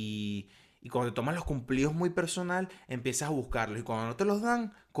 Y cuando te tomas los cumplidos muy personal, empiezas a buscarlos. Y cuando no te los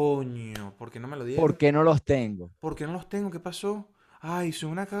dan, coño, ¿por qué no me lo ¿Por dieron? qué no los tengo? ¿Por qué no los tengo? ¿Qué pasó? Ay,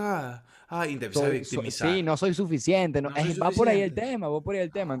 soy una cagada. Ay, y te empiezas a Sí, victimizar. no soy suficiente. No soy Va por ahí el suficiente. tema, va por ahí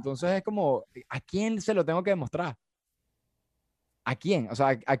el tema. Entonces es como, ¿a quién se lo tengo que demostrar? ¿A quién? O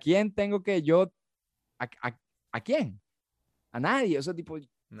sea, ¿a quién tengo que yo, a quién? A nadie. O sea, tipo,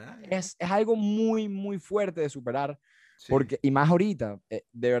 Nadie. es algo muy, muy fuerte de superar. Sí. Y más ahorita,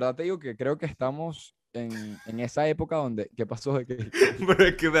 de verdad te digo que creo que estamos en esa época donde, ¿qué pasó? Pero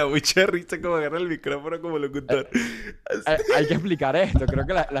es que me da mucha risa como agarra el micrófono como Eh, locutor. hay que explicar esto. Creo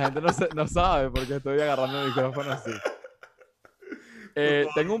que la gente no sabe por qué estoy agarrando el micrófono así. Por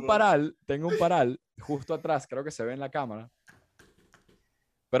favor, por favor. Tengo un paral justo atrás, creo que se ve en la cámara,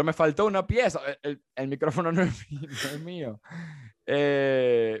 pero me faltó una pieza. El micrófono no es, no es mío.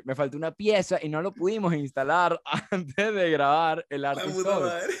 Me faltó una pieza y no lo pudimos instalar antes de grabar el La Artist puta Talk.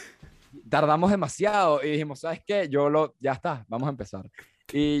 madre. Tardamos demasiado y dijimos, ¿sabes qué? Ya está, vamos a empezar.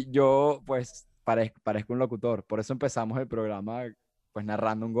 Y yo, pues, parezco un locutor. Por eso empezamos el programa, pues,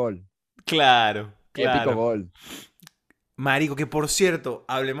 narrando un gol. Claro, Épico claro. gol. Marico, que por cierto,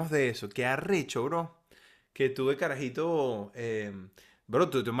 hablemos de eso. Qué arrecho, bro. Que tuve carajito Bro,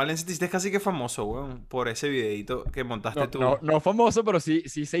 tú en Valencia te hiciste casi que famoso, weón, por ese videito que montaste No, tú. no, no famoso, pero sí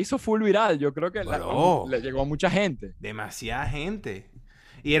se hizo full viral. Yo creo que Bro, le llegó a mucha gente. demasiada gente.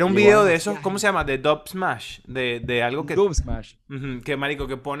 Y era Le un llegó a video de esos, demasiada ¿cómo se gente. llama? De Dub Smash. De algo Un que... dub smash. Ujú, que marico,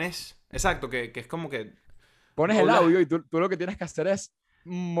 que pones... Exacto, que es como que Pones el doblas... audio y tú lo que tienes que hacer es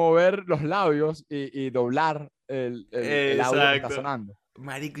mover los labios y doblar el audio que está Exacto. sonando.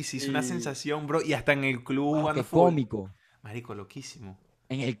 Marico, y se hizo una Y, sensación, bro. Y hasta en el club wow, jugando qué fútbol. cómico. Marico, loquísimo.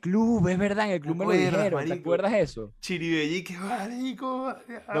 En el club, es verdad, en el ¿Te club me lo acuerdas, dijeron. ¿Te marico? acuerdas eso? Chiribelli, que marico.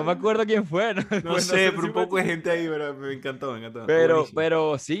 No me acuerdo quién fue, no, No pues no sé, sé pero si un fue poco de Chiri. gente ahí, pero me encantó, me encantó. Está Pero, buenísimo.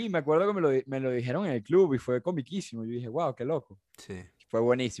 pero sí, me acuerdo que me lo dijeron en el club y fue comiquísimo. Yo dije, wow, qué loco. Sí, Fue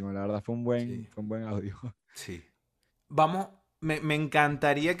buenísimo, la verdad, sí, fue un buen audio. sí. Vamos, me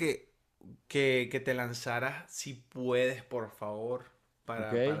encantaría que te lanzaras, si puedes, por favor, ¿Ok?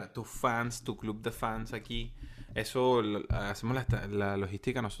 para tus fans, tu club de fans aquí. Eso, hacemos la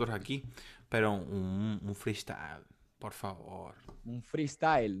logística nosotros aquí, pero un freestyle, por favor. Un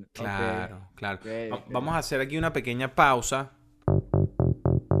freestyle. Ok, Claro, claro. ok, ok. Vamos a hacer aquí una pequeña pausa.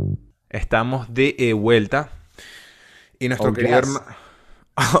 Estamos de vuelta. Y nuestro Oh, querido yes. hermano...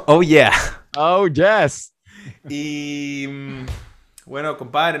 Oh, yeah. Oh, yes. Y bueno,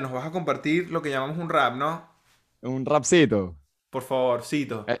 compadre, nos vas a compartir lo que llamamos un rap, ¿no? Un rapcito. Por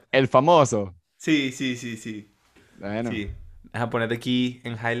favorcito. El famoso. Sí, sí, sí, sí. Bueno, Sí. Deja ponerte aquí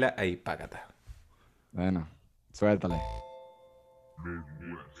en highlight. Ahí, págata. bueno, suéltale.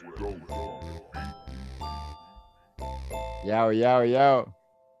 Yao, yao, yao.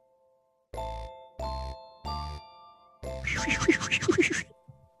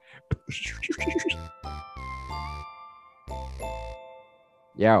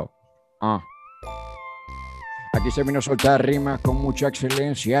 Yao. Ah. Aquí se vino a soltar rimas con mucha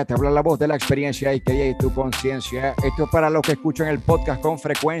excelencia. Te habla la voz de la experiencia, a.k.a. tu conciencia. Esto es para los que escuchan el podcast con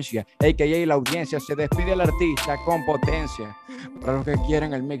frecuencia, a.k.a. la audiencia. Se despide el artista con potencia. Para los que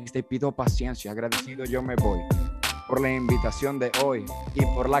quieren el mixtape pido paciencia. Agradecido yo me voy por la invitación de hoy y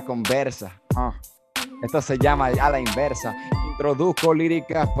por la conversa. Esto se llama a la inversa. Introduzco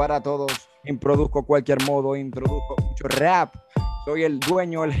líricas para todos. Introduzco cualquier modo. Introduzco mucho rap. Soy el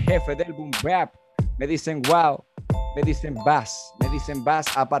dueño, el jefe del boom bap. Me dicen wow, me dicen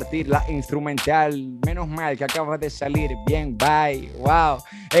vas a partir la instrumental. Menos mal que acaba de salir bien, bye, wow.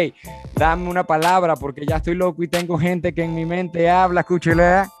 Hey, dame una palabra porque ya estoy loco y tengo gente que en mi mente habla,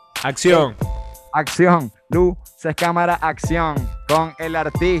 escúchale. Acción. Hey, acción, luces, cámara, acción. Con el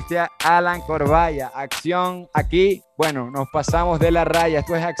artista Alan Corbaya. Acción aquí, bueno, nos pasamos de la raya.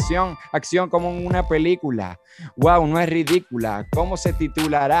 Esto es acción, acción como en una película. Wow, no es ridícula. ¿Cómo se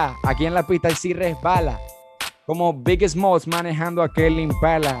titulará? Aquí en la pista el sí resbala. Como Big Smalls manejando aquel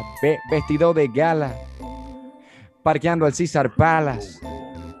Impala. Vestido de gala. Parqueando al César Palace.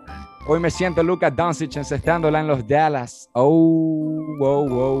 Hoy me siento Luka Doncic encestándola en los Dallas. Oh, wow,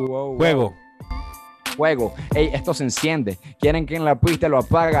 wow, wow. Juego. Fuego, ey, esto se enciende. Quieren que en la pista lo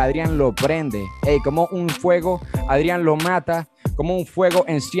apaga, Adrián lo prende. Ey, como un fuego, Adrián lo mata. Como un fuego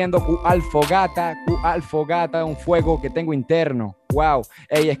enciendo Q al fogata, un fuego que tengo interno. Wow,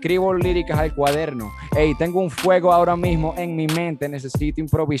 ey, escribo líricas al cuaderno. Ey, tengo un fuego ahora mismo en mi mente. Necesito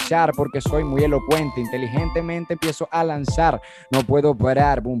improvisar porque soy muy elocuente. Inteligentemente empiezo a lanzar. No puedo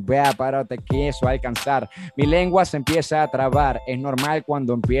parar, bombea para te quiero alcanzar. Mi lengua se empieza a trabar. Es normal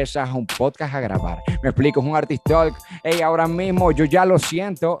cuando empiezas un podcast a grabar. Me explico, es un artist talk. Ey, ahora mismo yo ya lo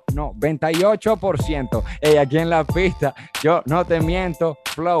siento. 98%. Ey, aquí en la pista, yo no te miento.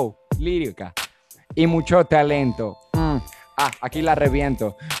 Flow, lírica y mucho talento. Aquí la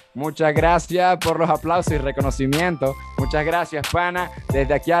reviento. Muchas gracias por los aplausos y reconocimientos. Muchas gracias, pana.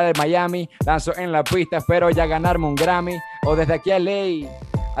 Desde aquí de Miami, lanzo en la pista, espero ya ganarme un Grammy. O desde aquí a LA,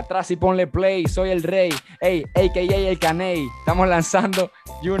 atrás y ponle play, soy el rey. Ey, a.k.a. el Caney. Estamos lanzando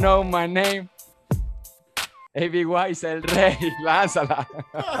You Know My Name. A.B. Wise, el rey. Lánzala.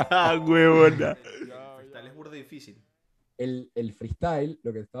 Huevona. Freestyle es burda difícil. El freestyle,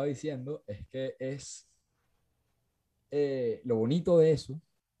 lo que te estaba diciendo, es que es... lo bonito de eso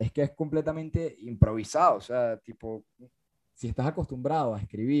es que es completamente improvisado, o sea, tipo, si estás acostumbrado a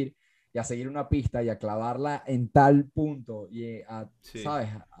escribir y a seguir una pista y a clavarla en tal punto y Sí. ¿sabes?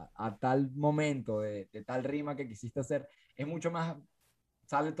 A tal momento de tal rima que quisiste hacer, es mucho más,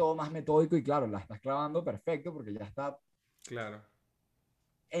 sale todo más metódico y claro, la estás clavando perfecto porque ya está Claro.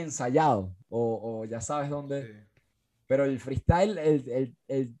 ensayado o ya sabes dónde, Sí. pero el freestyle,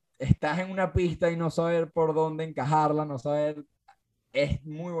 estás en una pista y no saber por dónde encajarla, no saber, es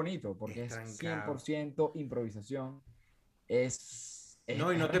muy bonito porque es trancado. 100% improvisación. Es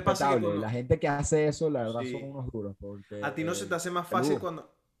No, y es no te pasa que respetable. La cuando... gente que hace eso, la verdad, son Sí. unos duros, porque A ti no se te hace más fácil saludos.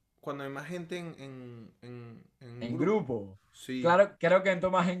 cuando hay más gente en un En grupo. grupo. Sí. Claro, creo que entro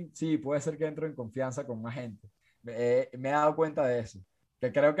más en, sí, puede ser que entro en confianza con más gente. Me he dado cuenta de eso.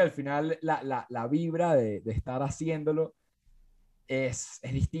 Que creo que al final la vibra de estar haciéndolo es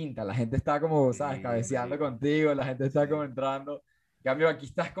distinta. La gente está como, ¿sabes? Sí, Cabeceando marico. contigo, la gente está como Sí, entrando. En cambio, aquí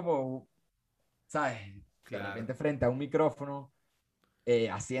estás como, ¿sabes? De claro. repente frente a un micrófono,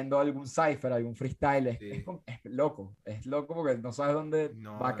 haciendo algún cipher, algún freestyle. Sí. Es loco porque no sabes dónde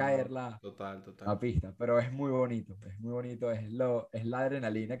va No, a no, caer no. Total, la total. pista, pero es muy bonito, es la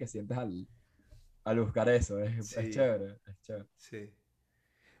adrenalina que sientes al buscar eso, es Sí, chévere, es chévere. sí.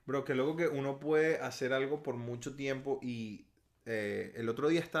 Bro, que luego que uno puede hacer algo por mucho tiempo y el otro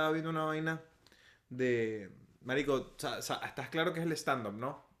día estaba viendo una vaina de... Marico, estás claro que es el stand-up,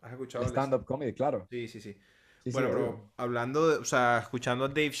 ¿no? ¿Has El escuchado el stand-up? stand-up comedy, claro. Sí, sí, sí. Sí, sí, Bueno, obvio. bro, hablando de, o sea, escuchando a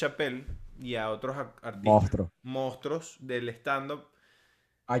Dave Chappelle y a otros artistas Monstruo. monstruos del stand-up,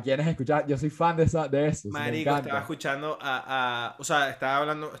 ¿A quienes escuchar? Yo soy fan de esos, me marico, estaba encanta. escuchando o sea,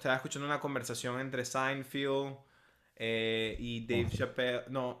 estaba escuchando una conversación entre Seinfeld y Dave Monstruo. Chappelle,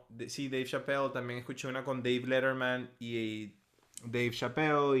 no, sí, Dave Chappelle, también escuché una con Dave Letterman y Dave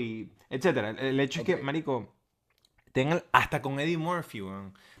Chappelle y etcétera. El hecho es Ok, que, marico, tengan, hasta con Eddie Murphy,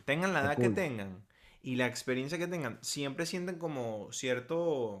 weón, tengan la qué edad que cool. tengan y la experiencia que tengan, siempre sienten como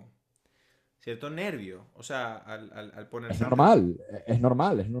cierto nervio, o sea, al Es ponerse ante... normal, es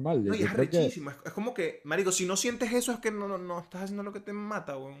normal, es normal. No, y es Yo creo que arrechísimo. Es como que, marico, si no sientes eso es que no estás haciendo lo que te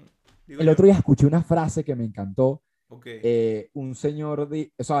mata, weón. Digo el yo. otro día escuché una frase que me encantó. Ok, Un señor,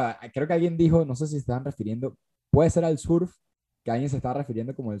 o sea, creo que alguien dijo, no sé si se estaban refiriendo, puede ser al surf, que alguien se estaba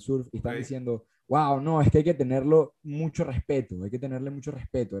refiriendo como el surf y ok. están diciendo, wow, no, es que hay que tenerlo mucho respeto, hay que tenerle mucho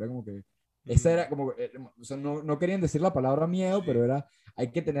respeto. Era como que, esa Mm, era como, o sea, no querían decir la palabra miedo, pero sí, era,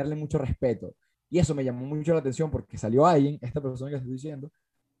 hay que tenerle mucho respeto. Y eso me llamó mucho la atención porque salió alguien, esta persona que estoy diciendo,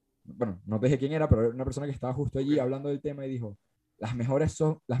 bueno, no te dije quién era, pero era una persona que estaba justo ok. allí hablando del tema y dijo, las mejores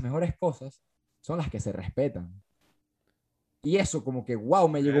cosas son las que se respetan. Y eso como que, wow,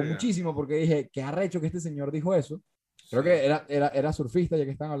 me llegó Verga. muchísimo porque dije, qué arrecho que este señor dijo eso. Creo Sí, que era surfista, ya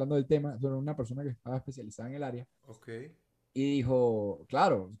que estaban hablando del tema, era una persona que estaba especializada en el área. ok. Y dijo,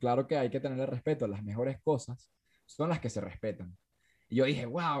 claro, claro que hay que tenerle respeto. Las mejores cosas son las que se respetan. Y yo dije,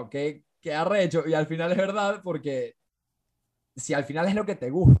 wow, qué arrecho. Y al final es verdad, porque si al final es lo que te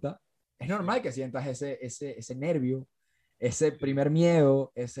gusta, es Sí, normal que sientas ese nervio, ese sí. primer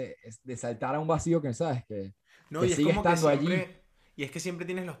miedo, de saltar a un vacío que sabes No, que y es sigue como que estando allí. siempre, y es que siempre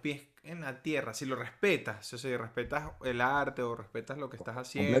tienes los pies en la tierra. Si lo respetas, o sea, si respetas el arte o respetas lo que estás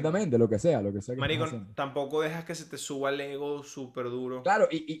haciendo. Completamente, lo que sea que estés Marico, haciendo. tampoco dejas que se te suba el ego súper duro. Claro,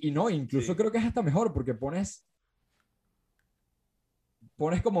 y no, incluso Sí, creo que es hasta mejor porque pones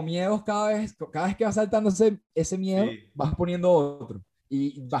como miedos cada vez que vas saltando ese miedo, sí, vas poniendo otro.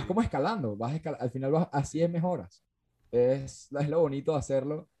 Y vas sí, como escalando, al final así es mejoras. Es lo bonito de hacer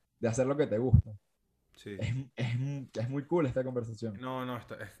lo que te gusta. sí. Es muy cool esta conversación. No, no,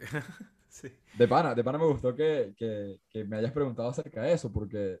 está. Sí. De pana me gustó que me hayas preguntado acerca de eso,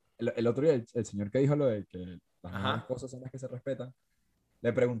 porque el otro día el señor que dijo lo de que las mejores Ajá. cosas son las que se respetan,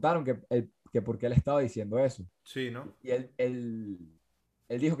 le preguntaron que por qué él estaba diciendo eso. Sí, ¿no? Y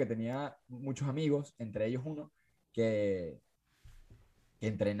él dijo que tenía muchos amigos, entre ellos uno, que, que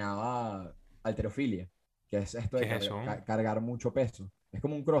entrenaba halterofilia, que es esto ¿Qué de es eso? cargar mucho peso. Es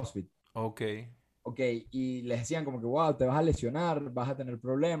como un CrossFit. Ok. Ok, y les decían como que, wow, te vas a lesionar, vas a tener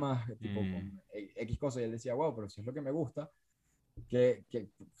problemas, tipo Mm, con X cosas. Y él decía, wow, pero si es lo que me gusta, o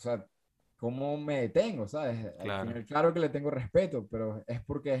sea, ¿cómo me detengo? ¿Sabes? Al claro, final, claro que le tengo respeto, pero es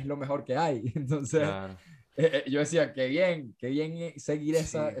porque es lo mejor que hay. Entonces, claro. yo decía, qué bien seguir Sí.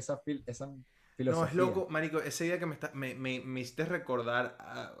 esa No, es filosofía. loco, marico, ese día que me hiciste recordar,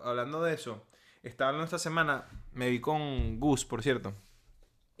 hablando de eso, estaba hablando esta semana, me vi con Gus, por cierto.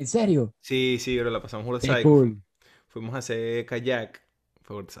 ¿En serio? Sí, sí, pero la pasamos Qué Psycho. cool, Fuimos a hacer kayak.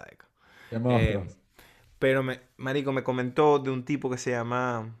 Fue Psycho. qué Eh, monstruos. pero, marico, me comentó de un tipo que se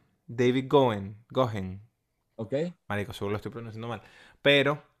llama David Gohen. ¿Ok? Marico, seguro lo estoy pronunciando mal.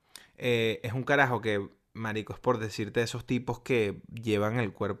 Pero es un carajo que, marico, es por decirte esos tipos que llevan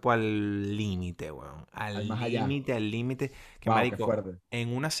el cuerpo al límite, weón. Al Al más allá. límite, al límite. Que, Wow, qué marico, fuerte.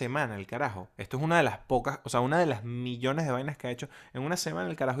 en una semana el carajo. Esto es una de las pocas, o sea, una de las millones de vainas que ha hecho. En una semana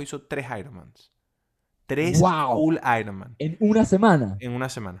el carajo hizo 3 Ironmans. 3 Wow, full Ironman. en una semana. En una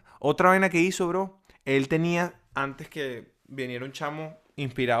semana. Otra vaina que hizo, bro, él tenía, antes que viniera un chamo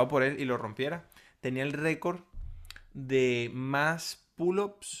inspirado por él y lo rompiera, tenía el récord de más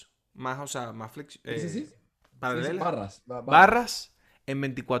pull-ups, más, o sea, más Sí, sí, sí. Sí, sí, paralelas, barras, barras. barras en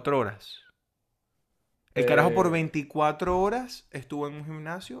 24 horas. El carajo por Eh, 24 horas estuvo en un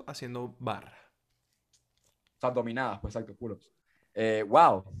gimnasio haciendo barra. o sea, dominadas, pues exacto, pull-ups.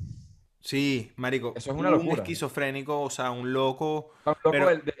 Wow, Sí, marico, eso es una un locura. esquizofrénico, o sea, un loco, Un loco pero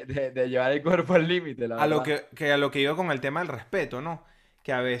de llevar el cuerpo al límite, la a lo verdad. que a lo que iba con el tema del respeto, ¿no?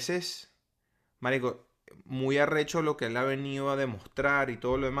 Que a veces, marico, muy arrecho lo que él ha venido a demostrar y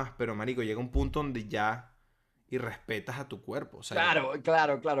todo lo demás, pero marico, llega un punto donde ya y respetas a tu cuerpo, o sea, Claro,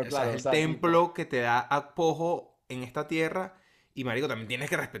 claro, claro, o sea, es claro. O el sea, tipo, templo que te da apojo en esta tierra y marico, también tienes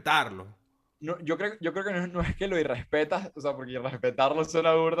que respetarlo. no, yo creo que no es que lo irrespetas, o sea, porque irrespetarlo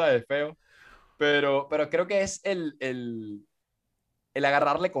suena burda de feo, pero creo que es el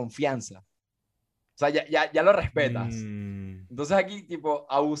agarrarle confianza. O sea, ya lo respetas. Mm, Entonces aquí, tipo,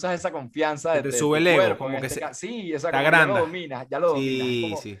 abusas esa confianza se de, te de sube tu el ego, cuerpo, en como que este se caso. Sí, o sea, te como que ya lo agranda. dominas, ya lo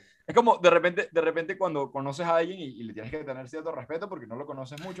dominas. Sí, sí. Es como de repente cuando conoces a alguien y le tienes que tener cierto respeto porque no lo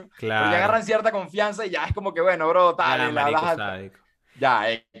conoces mucho, pero ya Claro. agarran cierta confianza y ya es como que, bueno, bro, Ya, tal, le hablas marico, alto. sádico.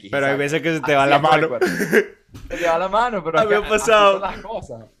 Ya, X, Pero hay exacto. veces que se te va Así la es con el mano. cuerpo. Se te va la mano, pero A es mí que me ha así son pasado. las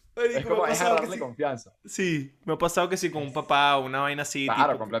cosas. Es Marico, me ha como, es pasado que agarrarle sí. confianza. Sí, me ha pasado que sí con un papá o una vaina así, Claro,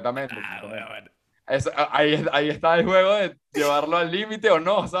 tipo. completamente, Ah, completamente. bueno. Ahí está el juego de llevarlo al límite o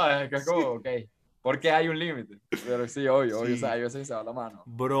no, ¿sabes? Que es como, Sí. ok, porque hay un límite. Pero sí, obvio, o sea, Sí. hay veces que se va la mano.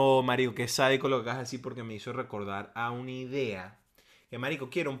 Bro, marico, qué sádico lo que acabas de decir porque me hizo recordar a una idea. Que, marico,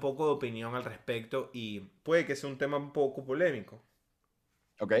 quiero un poco de opinión al respecto y puede que sea un tema un poco polémico.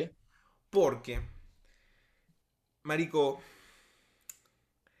 ¿Ok? Porque, marico,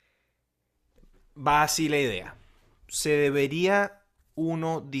 va así la idea. ¿Se debería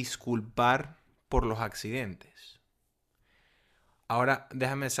uno disculpar por los accidentes? Ahora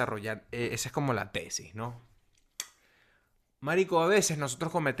déjame desarrollar, esa es como la tesis, ¿no? Marico, a veces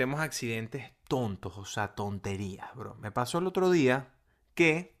nosotros cometemos accidentes tontos, o sea, tonterías, bro. Me pasó el otro día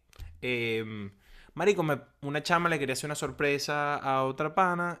que, marico, una chama le quería hacer una sorpresa a otra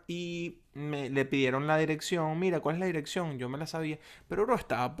pana y le pidieron la dirección. Mira, ¿cuál es la dirección? Yo me la sabía, pero bro,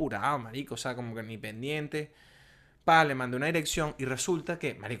 estaba apurado, marico, o sea, como que ni pendiente. Pa, le mandé una dirección y resulta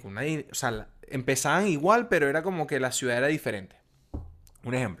que, marico, o sea, empezaban igual, pero era como que la ciudad era diferente.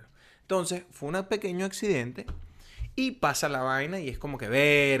 Un ejemplo. Entonces, fue un pequeño accidente y pasa la vaina y es como que,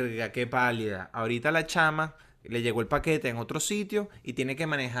 verga, qué pálida. Ahorita la chama le llegó el paquete en otro sitio y tiene que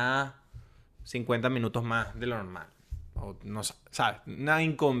manejar 50 minutos más de lo normal. O no sabes, una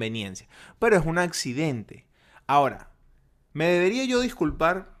inconveniencia. Pero es un accidente. Ahora, ¿me debería yo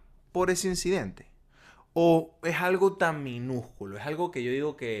disculpar por ese incidente? ¿O es algo tan minúsculo? Es algo que yo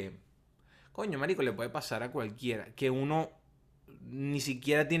digo que, coño, marico, le puede pasar a cualquiera. Que uno ni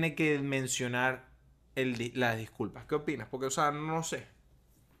siquiera tiene que mencionar las disculpas. ¿Qué opinas? Porque, o sea, no sé.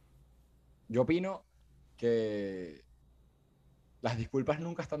 Yo opino que las disculpas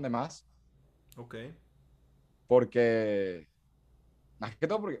nunca están de más Ok. porque, más que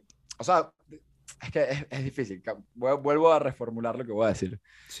todo porque, o sea, es que es difícil. Vuelvo a reformular lo que voy a decir.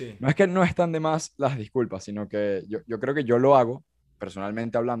 Sí. No es que no están de más las disculpas, sino que yo creo que yo lo hago,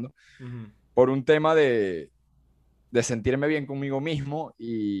 personalmente hablando, Ujú. por un tema de sentirme bien conmigo mismo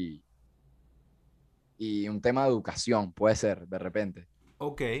y un tema de educación, puede ser, de repente.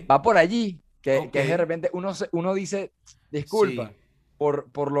 Ok. Va por allí, que Ok. es de repente uno dice, Sí. disculpa,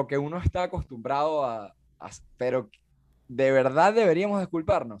 por lo que uno está acostumbrado pero ¿de verdad deberíamos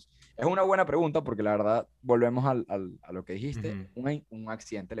disculparnos? Es una buena pregunta porque la verdad, volvemos a lo que dijiste, Ujú. un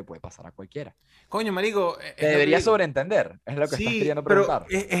accidente le puede pasar a cualquiera. Coño, marico, Te es lo que debería digo. sobreentender, es lo que estás Sí, queriendo pero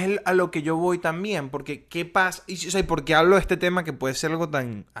preguntar. a lo que yo voy también, porque ¿qué pasa? Y, o sea, ¿por qué hablo de este tema que puede ser algo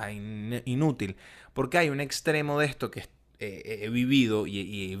tan inútil? Porque hay un extremo de esto que he vivido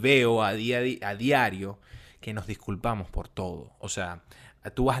y veo a diario que nos disculpamos por todo. O sea,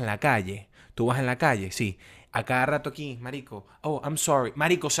 tú vas en la calle, sí. A cada rato aquí, marico, oh, I'm sorry.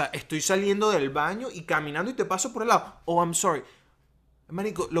 Marico, o sea, estoy saliendo del baño y caminando y te paso por el lado. Oh, I'm sorry.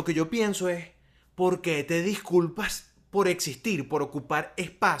 Marico, lo que yo pienso es, ¿por qué te disculpas por existir, por ocupar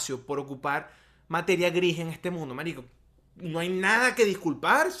espacio, por ocupar materia gris en este mundo? Marico, no hay nada que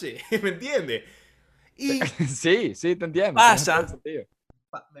disculparse, ¿me entiendes? Y Sí, sí, te entiendo, tienes todo el pasa, sentido.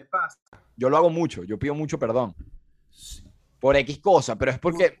 me pasa. Yo lo hago mucho, yo pido mucho perdón por X cosa, pero es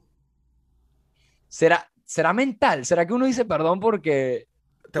porque será mental, será que uno dice perdón porque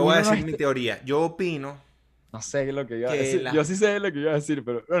Te voy a uno no decir es, mi teoría. Yo opino no sé lo que iba a que decir, yo la... sí sé lo que iba a decir,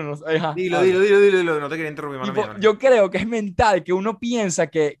 pero bueno, no sé, ajá, Dilo, dilo, habla. dilo, dilo, dilo, no te quería interrumpir, mala mía, Tipo, mala mía. yo creo que es mental, que uno piensa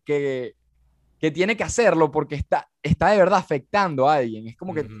que tiene que hacerlo porque está de verdad afectando a alguien. Es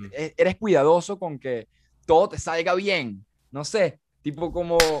como que eres cuidadoso con que todo te salga bien. No sé, tipo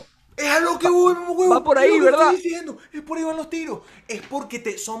como, Es a lo que voy, mamá huevo. Va por Es ahí, lo que ¿verdad? estoy diciendo. Es por ahí van los tiros. Es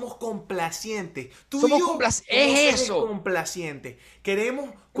porque somos complacientes. Tú y Somos yo complacientes. somos Es seres eso. complacientes.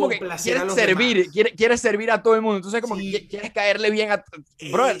 Queremos Como que complacer a quieres los servir, demás. quieres servir a todo el mundo. Entonces, como que Sí, quieres caerle bien a.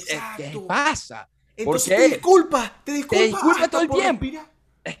 Brother, ¿qué exacto. pasa? ¿Por Entonces qué? te Te disculpas disculpa todo hasta el por tiempo. respirar.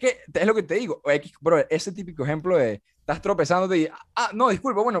 Es que es lo que te digo. Bro, ese típico ejemplo de estás tropezándote y, no,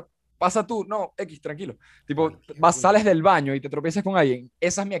 disculpa, bueno, pasa tú, no, X, tranquilo. Tipo, Ay, qué bola. sales del baño y te tropiezas con alguien.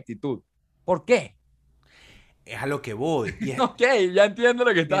 Esa es mi actitud. ¿Por qué? Es a lo que voy. Ok, ya entiendo lo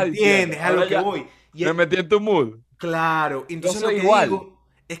que ¿Me estás diciendo. entiendes? Es a Ahora lo que ya voy. me metí en tu mood. Claro. Yo Entonces lo soy que igual, digo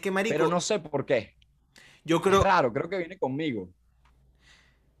es que, pero marico, no sé por qué. yo Es creo... raro, creo que viene conmigo.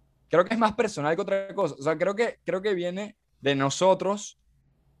 Creo que es más personal que otra cosa. O sea, creo que viene de nosotros.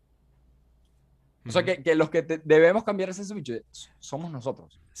 O sea, Ujú. que los que debemos cambiar ese switch somos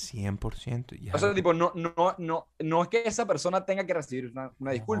nosotros. 100%. Y es O a lo sea, que... tipo, no es que esa persona tenga que recibir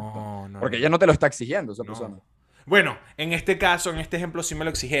una disculpa, No, no, no, porque ella no. no te lo está exigiendo, esa persona. No. Bueno, en este caso, en este ejemplo sí me lo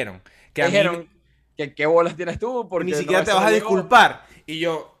exigieron. Que Te a mí dijeron que qué bolas tienes tú ni porque no, siquiera te eso vas no a llegó. disculpar. Y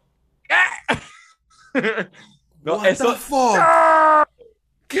yo, No, what the eso. fuck?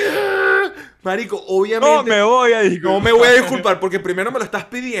 ¿Qué? Marico, No obviamente me voy a no me voy a disculpar. disculpar porque primero me lo estás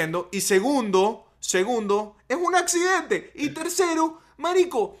pidiendo y segundo, es un accidente. Y tercero,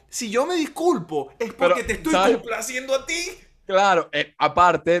 marico, si yo me disculpo es Pero, porque te estoy ¿sabes? complaciendo a ti. Claro,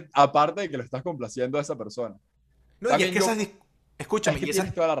 aparte de que lo estás complaciendo a esa persona. No, y es También que yo, es escúchame, que y esas,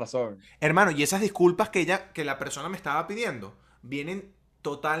 tienes toda la razón. hermano, y esas disculpas que la persona me estaba pidiendo vienen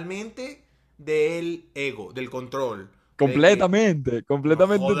totalmente del ego, del control, de que no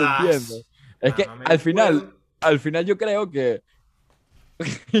Completamente te entiendo. jodas, Es que mámame al el final, huevo. al final yo creo que,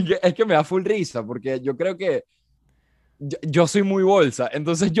 es que me da full risa, porque yo creo que yo soy muy bolsa,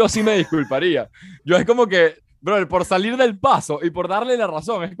 entonces yo sí me disculparía. Yo es como que, brother, por salir del paso y por darle la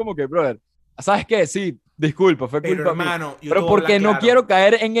razón, es como que, brother, ¿sabes qué? Sí, disculpa, fue Pero culpa mía. hermano, yo te Pero voy a hablar porque no claro. quiero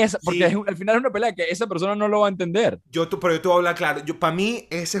caer en esa, porque Sí, al final es una pelea que esa persona no lo va a entender. pero yo te voy a hablar claro. Para mí,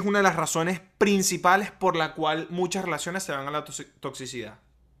 esa es una de las razones principales por la cual muchas relaciones se van a la toxicidad.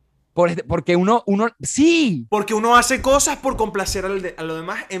 Porque sí, Porque uno hace cosas por complacer a los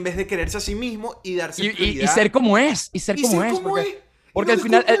demás en vez de quererse a sí mismo y darse y prioridad. ser como es, y ser Y como ser es, como es. Y porque no al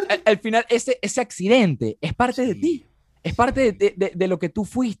final, disculparte. al final ese accidente es parte de Sí, ti, es parte sí, de lo que tú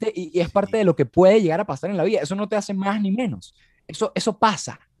fuiste y es parte de sí. lo que puede llegar a pasar en la vida. Eso no te hace más ni menos. Eso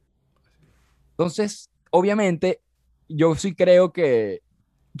pasa. Entonces, obviamente, yo sí creo que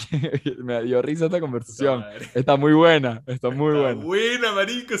me dio risa esta Puta conversación. madre. Está muy buena, está muy Está buena. buena,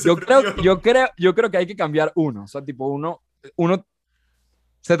 marico, se Yo creo, prendió. yo creo, yo creo que hay que cambiar uno. O sea, tipo, uno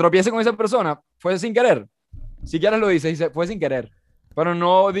se tropieza con esa persona, fue sin querer. Si quieres lo dices, dice, fue sin querer. Pero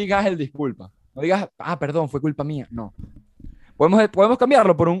no digas el disculpa. No digas, perdón, fue culpa mía. No. Podemos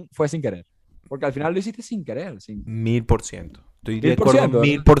cambiarlo por un fue sin querer. Porque al final lo hiciste sin querer. 1000%. Estoy de Mil por acuerdo ciento,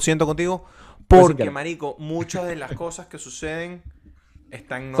 ¿verdad? 1000% contigo. Fue sin Porque, querer. marico, muchas de las cosas que suceden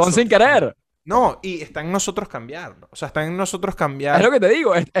están en Son sin nosotros. querer. No, y está en nosotros cambiarlo. O sea, está en nosotros Es lo cambiar. que te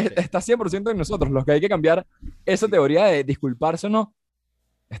digo. Sí. Está 100% en nosotros. Los que hay que cambiar esa teoría de disculparse o no,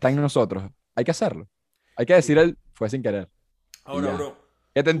 está en nosotros. Hay que hacerlo. Hay que decir Sí. el fue sin querer. Y Ahora, ya. bro.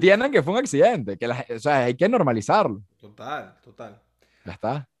 Que te entiendan que fue un accidente. O sea, hay que normalizarlo. Total, total. Ya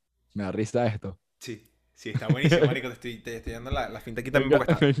está. Me da risa esto. Sí, sí, está buenísimo, marico. Te estoy dando la finta aquí también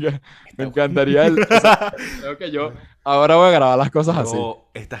porque Me está encantaría o sea, creo que yo ahora voy a grabar las cosas así. Bro,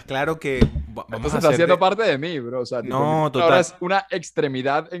 estás claro que Esto vamos se a está hacer haciendo de... parte de mí, bro. O sea, tipo, No, ahora total. es una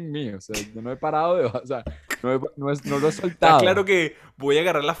extremidad en mí. O sea, yo no he parado de. O sea, no lo he Estás claro soltado. que voy a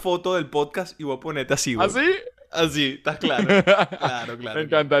agarrar la foto del podcast y voy a ponerte así, bro. ¿Así? Así, ¿estás claro? Claro, Me claro, claro.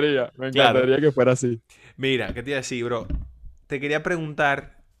 encantaría. Me Claro. encantaría que fuera así. Mira, ¿qué te iba a decir, bro? Te quería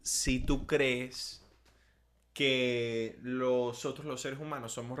preguntar si tú crees que nosotros los seres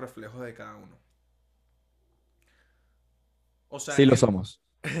humanos somos reflejos de cada uno. O sea, Sí lo somos.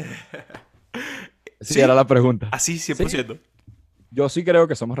 Sí, era ¿Sí? la pregunta. Así, Sí, 100%. yo sí creo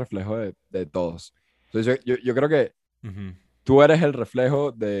que somos reflejo de todos. Entonces, yo creo que Ujú. tú eres el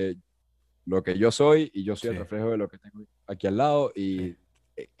reflejo de lo que yo soy y yo soy el Sí, reflejo de lo que tengo aquí al lado sí.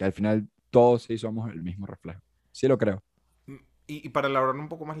 y que al final todos sí somos el mismo reflejo. Sí lo creo. Y para elaborar un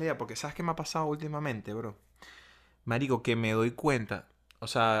poco más la idea, porque ¿sabes qué me ha pasado últimamente, bro? Marico, que me doy cuenta. O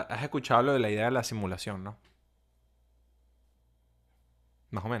sea, has escuchado lo de la idea de la simulación, ¿no?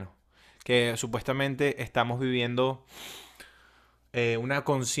 Más o menos. Que supuestamente estamos viviendo una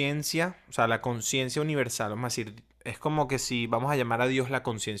conciencia, o sea, la conciencia universal. Vamos a decir, es como que si vamos a llamar a Dios la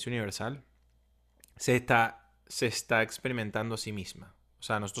conciencia universal, se está experimentando a sí misma. O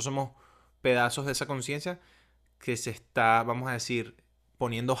sea, nosotros somos pedazos de esa conciencia que se está, vamos a decir,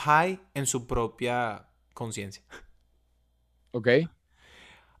 poniendo high en su propia conciencia. Ok.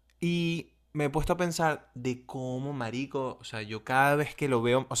 Y me he puesto a pensar de cómo, marico, o sea, yo cada vez que lo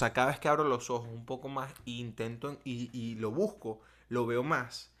veo, o sea, cada vez que abro los ojos un poco más e intento y lo busco, lo veo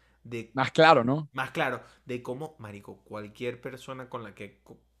más de Más claro, ¿no? más claro de cómo, marico, cualquier persona con la que he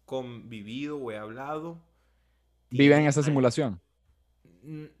convivido o he hablado Viven en tiene, esa simulación.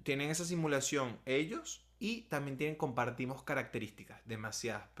 tienen esa simulación ellos y también compartimos características,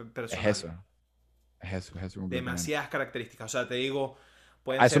 demasiadas Es personales, eso. Es eso completamente. demasiadas características. O sea, te digo,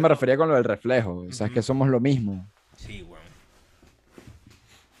 pueden A eso ser me dos. refería con lo del reflejo. O sea, es que Ujú. somos lo mismo. Sí, bueno.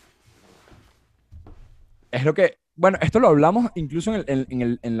 Es lo que, bueno, esto lo hablamos incluso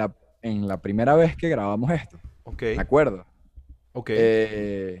en la primera vez que grabamos esto. Ok, Me acuerdo. ok.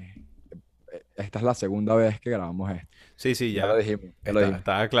 Esta es la segunda vez que grabamos esto. Sí, sí, Ya lo ya. dijimos, ya lo dijimos.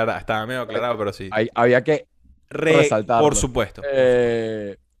 Estaba medio aclarado, pero sí. Había que Por resaltarlo. supuesto, por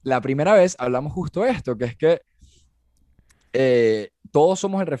supuesto. La primera vez hablamos justo esto, que es que todos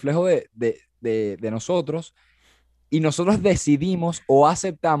somos el reflejo de nosotros y nosotros decidimos o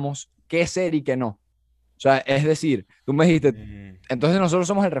aceptamos qué ser y qué no. O sea, es decir, tú me dijiste, Mm, entonces nosotros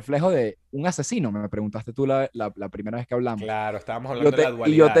somos el reflejo de un asesino, me preguntaste tú la primera vez que hablamos. claro, estábamos hablando de la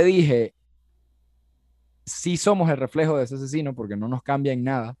Y yo te dualidad. dije, sí somos el reflejo de ese asesino porque no nos cambia en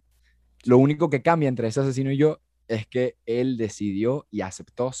nada. Lo Sí, único que cambia entre ese asesino y yo es que él decidió y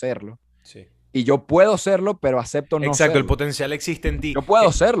aceptó serlo. sí. Y yo puedo serlo, pero acepto no Exacto, el serlo. potencial existe en ti. Yo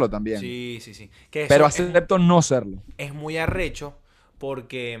puedo serlo también, Sí, sí, sí. Que pero eso acepto no serlo. es muy arrecho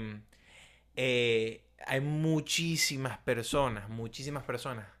porque hay muchísimas personas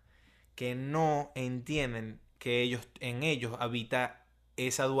que no entienden que en ellos habita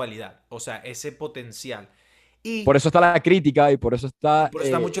esa dualidad, o sea, ese potencial. Por Y, eso está la crítica y por eso y está por eso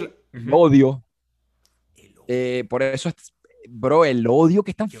está mucho el Ujú. odio. El odio. Por eso, bro, el odio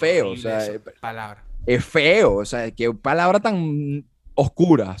que es tan Qué feo. O horrible sea, esa palabra. es feo. O sea, qué palabra tan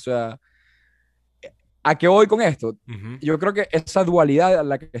oscura. O sea, ¿a qué voy con esto? Ujú. Yo creo que esa dualidad a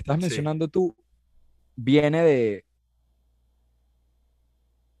la que estás Sí. mencionando tú viene de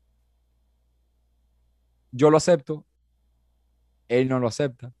yo lo acepto, él no lo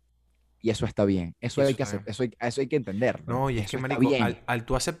acepta, y eso está bien. Y Eso hay eso que está bien. eso hay que entenderlo, No, y que es que, eso está marico, bien. al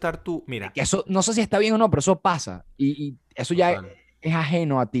tú aceptar tú, mira, Que eso, no sé si está bien o no, pero eso pasa. Y eso ya total, es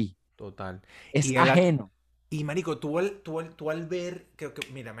ajeno a ti. total. Es Y ajeno. y marico, tú al ver, creo que,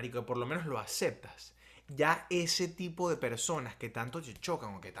 mira, marico, por lo menos lo aceptas. Ya ese tipo de personas que tanto te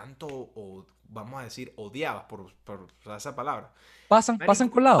chocan o que tanto, o vamos a decir, odiabas por usar esa palabra. Pasan Marico,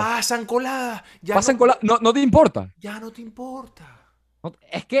 colados. pasan colada. Pasan colados. No, no te importa. Ya no te importa.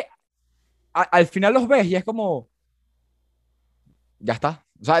 Es que al final los ves y es como, ya está.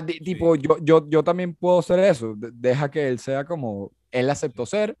 O sea, tipo, Sí, yo también puedo hacer eso. Deja que él sea como él sí. aceptó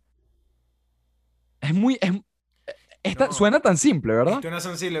ser. Es muy, No, suena tan simple, ¿verdad? esto no es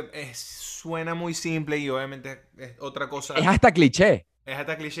sensible, suena muy simple y obviamente es otra Es cosa, hasta cliché. es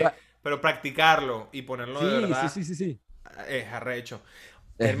hasta O cliché, sea, pero practicarlo y ponerlo de sí, sí, verdad sí, sí, sí. es arrecho.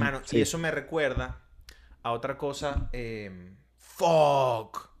 Hermano, y Sí. eso me recuerda a otra cosa.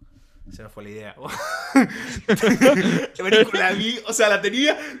 Fuck. Se me fue la idea. Marico, la vi, o sea, la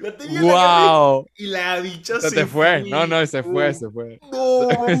tenía en la cabeza ¡Wow! y la bicha Se te se fue. No, fue. no, se fue, se fue.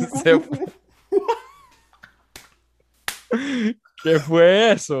 No, marico. Se ¿Qué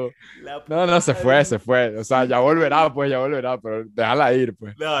fue eso? La No, puta no, se fue, madre. se fue. O sea, Se fue. ya volverá, pero déjala ir,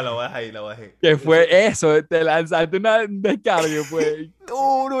 pues. No, la bajé, la bajé. ¿Qué Eso. fue eso? Te lanzaste un descargue, pues.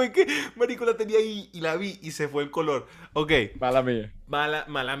 No, no, es que marico la tenía ahí y la vi y se fue el color. Ok, Mala mía.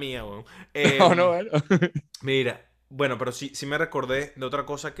 mala mía, weón. No, no, bueno. Mira, bueno, pero sí me recordé de otra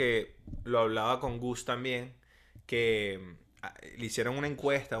cosa que lo hablaba con Gus también, que le hicieron una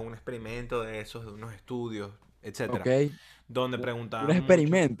encuesta, un experimento de esos, de unos estudios, Ok. etcétera, donde Un preguntaban mucho.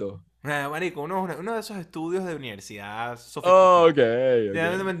 experimento. Marico, uno de esos estudios de universidad Oh, sofisticado. ok,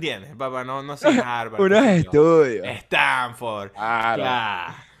 Ya no me ok. entiendes, papá, no sé Harvard, qué Unos sé yo. estudios. Stanford, Claro.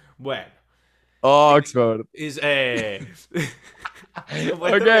 claro. Bueno, Oxford. es,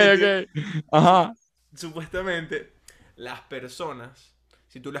 Ok, supuestamente, ok. Ajá. supuestamente, las personas,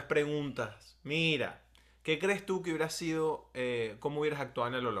 si tú les preguntas, mira, ¿qué crees tú que hubiera sido, cómo hubieras actuado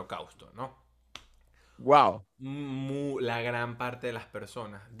en el holocausto, ¿no? Wow. La gran parte de las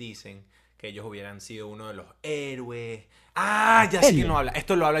personas dicen que ellos hubieran sido uno de los héroes. Ah, ya sé quién lo ¿Serio? habla.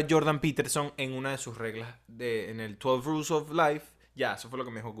 Esto lo habla Jordan Peterson en una de sus reglas en el 12 Rules of Life. Ya, eso fue lo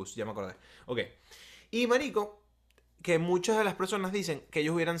que me dijo Gus, ya me acordé. Ok. Y marico, que muchas de las personas dicen que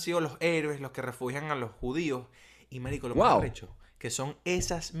ellos hubieran sido los héroes, los que refugian a los judíos. Y marico, lo más Wow. arrecho, que son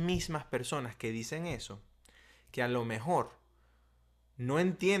esas mismas personas que dicen eso, que a lo mejor no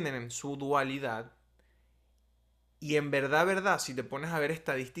entienden su dualidad y en verdad, si te pones a ver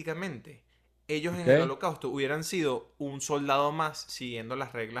estadísticamente, ellos en el ¿Ok? Holocausto hubieran sido un soldado más siguiendo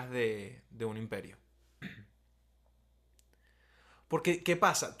las reglas de un imperio. Porque, ¿qué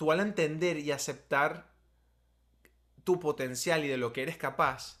pasa? Tú al entender y aceptar tu potencial y de lo que eres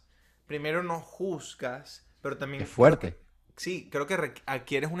capaz, primero no juzgas, pero Qué también creo que, fuerte. sí, creo que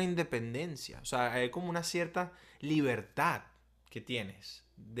adquieres una independencia. O sea, hay como una cierta libertad que tienes,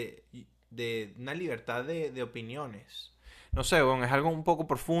 de una libertad de opiniones. No sé, bueno, es algo un poco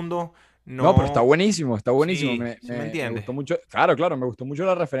profundo, No, pero está no... buenísimo, está buenísimo. Sí, sí me Me entiendes. gustó mucho. Claro, claro, me gustó mucho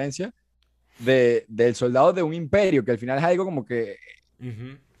la referencia del soldado de un imperio, que al final es algo como que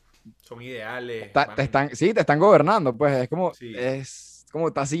Ujú. Son ideales, te van... están, sí, te están gobernando, pues Sí, es como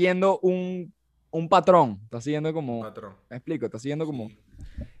estás siguiendo un patrón, estás siguiendo un como, patrón. me explico, estás siguiendo como, Sí.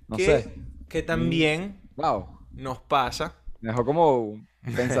 no sé, Que un, también wow, nos pasa. me dejó como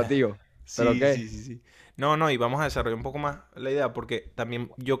pensativo, pero Sí, qué, sí, sí, sí. No, no, y vamos a desarrollar un poco más la idea porque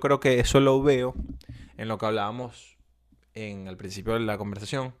también yo creo que eso lo veo en lo que hablábamos al principio de la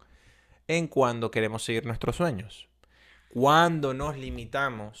conversación, en cuando queremos seguir nuestros sueños. Cuando nos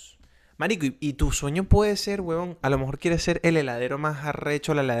limitamos. Marico, y tu sueño puede ser, huevón, a lo mejor quieres ser el heladero más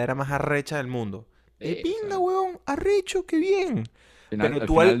arrecho, la heladera más arrecha del mundo. De o pinga, sea, huevón, arrecho, qué bien. Pero al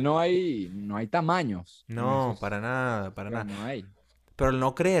tú al... final no hay tamaños en No, esos, para nada, para pues, nada. no hay. Pero al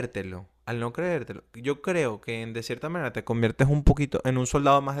no creértelo, yo creo que de cierta manera te conviertes un poquito en un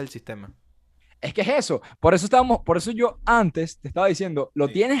soldado más del sistema. Es que es eso. Por eso yo antes te estaba diciendo, lo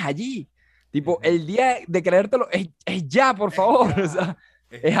Sí. tienes allí. Tipo, Ujú. el día de creértelo es ya, por Es favor. O ya, sea,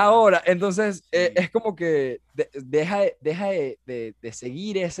 es es ya. ahora. Entonces, Sí. es como que deja de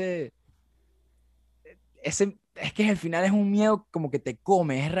seguir es que al final es un miedo como que te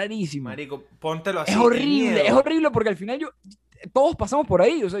come, es rarísimo. Marico, póntelo así, el Es miedo. horrible porque al final todos pasamos por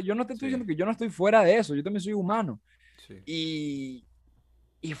ahí. O sea, yo no te estoy Sí, diciendo que yo no estoy fuera de eso, yo también soy humano. sí, Y,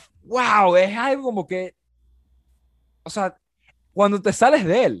 y wow, es algo como que, o sea, cuando te sales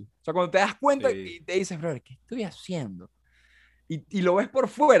de él, o sea, cuando te das cuenta sí, y te dices, brother, ¿qué estoy haciendo? Y lo ves por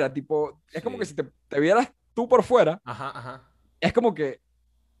fuera, tipo, es como que sí. si te vieras tú por fuera, Ajá, ajá. es como que,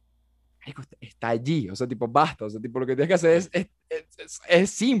 marico, está allí, o sea, tipo, basta, o sea, tipo, lo que tienes que hacer Sí. es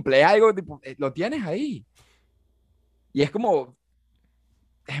simple, es algo, tipo, lo tienes ahí. Y es como,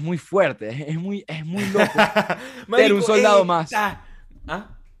 es muy fuerte, es muy loco ser un Marico, soldado más.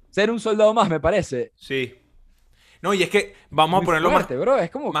 ¿Ah? Ser un soldado más me parece Sí. No, y es que vamos a muy ponerlo más, fuerte, bro.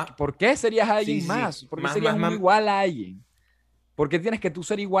 Es como, más, ¿por qué serías sí, alguien sí, sí. más? ¿Por qué Más, serías más, uno más. igual a alguien? ¿Por qué tienes que tú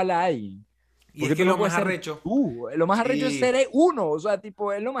ser igual a alguien? Y es Porque que tú no lo puedes más ser arrecho. tú. Lo más arrecho es Sí, ser uno. O sea,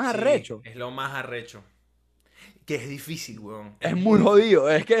 tipo, es lo más sí, arrecho. es lo más arrecho. Que es difícil, weón. Es Es muy muy difícil. jodido.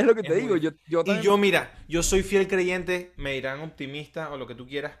 Es que es lo que Es te muy digo. difícil. Yo Y también, yo, mira, yo soy fiel creyente, me dirán optimista o lo que tú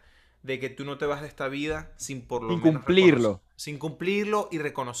quieras, de que tú no te vas de esta vida sin por lo sin menos reconocer, cumplirlo. sin cumplirlo y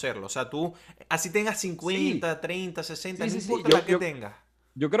reconocerlo. O sea, tú, así tengas Sí, 50, 30, 60, sí, no sí, sí. importa la que tengas.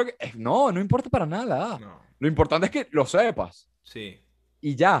 Yo creo que no importa para nada. No, Lo importante es que lo sepas. sí,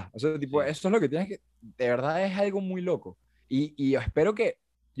 Y ya. O sea, tipo, sí, eso es lo que tienes que. De verdad es algo muy loco. Y yo espero que.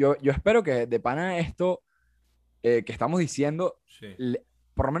 Yo espero que de pana esto que estamos diciendo, sí.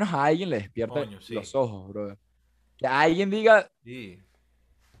 por lo menos a alguien le despierte Coño, sí. los ojos, brother. Que alguien diga, Sí,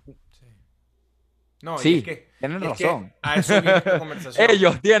 sí. No, y sí, tienen es que razón. a eso viene esta conversación.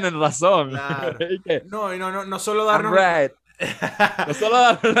 Ellos tienen razón. Claro. Y que, No, y no, no, no solo I'm darnos. right. No solo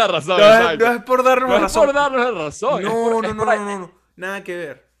darnos la razón, No exacto. es por darnos No la es por razón. darnos la razón, No, no, no, no, no, no. Nada que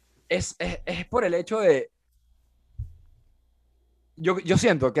ver. es por el hecho de. Yo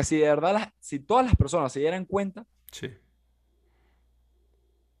siento que si de verdad, si todas las personas se dieran cuenta, Sí.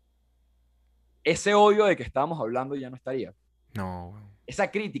 ese odio de que estábamos hablando ya no estaría. No, Esa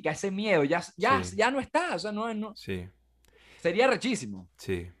crítica, ese miedo, sí, ya no está. O sea, sí, sería rechísimo.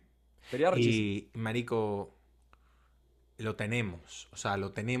 sí. Sería rechísimo. Y, marico, lo tenemos. O sea,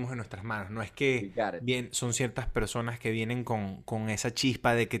 lo tenemos en nuestras manos. No es que We got it. bien, son ciertas personas que vienen con esa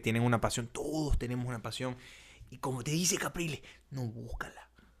chispa de que tienen una pasión. Todos tenemos una pasión. Y como te dice Capriles, no, búscala.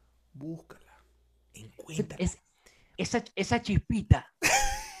 Búscala. Encuéntrala. Es, esa chispita.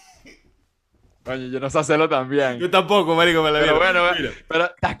 Coño, yo no sé hacerlo tan bien. Yo tampoco, marico, me la Pero vieron. bueno, Mira. pero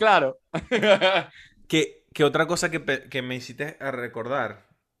estás claro. Que otra cosa que me hiciste a recordar,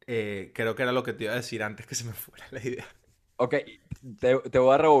 creo que era lo que te iba a decir antes que se me fuera la idea. Ok, te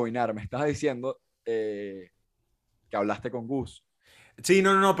voy a rebobinar. Me estabas diciendo que hablaste con Gus. Sí,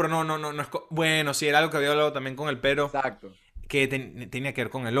 no, no, no, pero no, no, no, no es bueno, sí, era algo que había hablado también con el pero, Exacto. que tenía que ver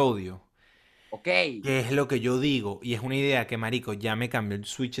con el odio. Ok. Que es lo que yo digo, y es una idea que, marico, ya me cambió el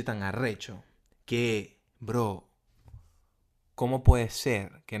switch tan arrecho, que, bro, ¿cómo puede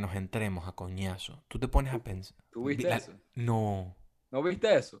ser que nos entremos a coñazo? Tú te pones a ¿Tú, pensar. tú viste eso? No. ¿No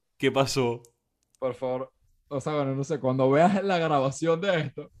viste eso? ¿Qué pasó? Por favor. O sea, bueno, no sé, cuando veas la grabación de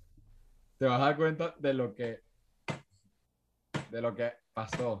esto, te vas a dar cuenta de lo que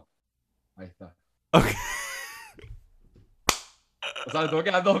pasó. Ahí está. Ok. O sea, le tuve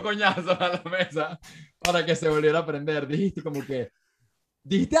que dar dos coñazos a la mesa para que se volviera a prender. Dijiste como que,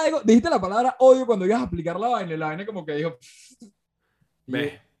 dijiste algo, dijiste la palabra odio cuando ibas a aplicar la vaina y la vaina como que dijo, y,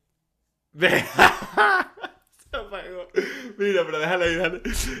 Ve. Ve. Se apagó. Mira, pero déjala ahí, dale.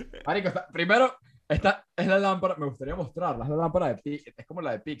 marico, primero, esta es la lámpara, me gustaría mostrarla, es la lámpara de es como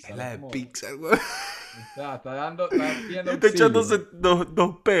la de Es Pixar, la es de como, Pixar, weón. está pidiendo Y está auxilio. echándose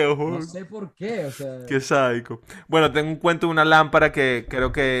dos peos, No weón. sé por qué, o sea, Qué sádico. Bueno, tengo un cuento de una lámpara que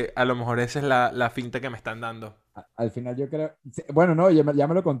creo que a lo mejor esa es la finta que me están dando. al final yo creo, sí, bueno, no, ya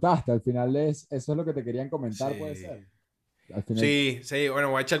me lo contaste, al final eso es lo que te querían comentar, puede Sí. ser. Al final, Sí, sí, bueno,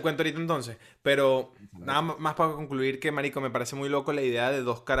 voy a echar el cuento ahorita entonces. Pero nada más para concluir que, marico, me parece muy loco la idea de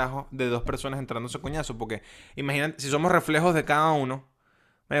dos carajos, de dos personas entrándose a coñazo. Porque imagínate, si somos reflejos de cada uno,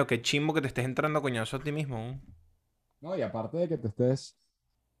 marico, qué chimbo que te estés entrando a coñazo a ti mismo. ¿No? no, y aparte de que te estés,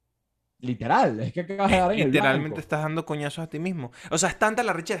 literal, es que acabas de dar en el Literalmente blanco. estás dando coñazos a ti mismo. O sea, es tanta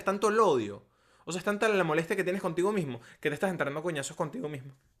la rechera, es tanto el odio. O sea, es tanta la molestia que tienes contigo mismo que te estás entrando a coñazos contigo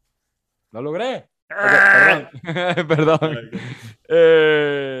mismo. Lo logré. Ok, perdón.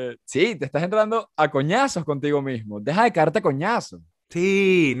 Perdón. Sí, te estás entrando a coñazos contigo mismo. Deja de caerte a coñazos.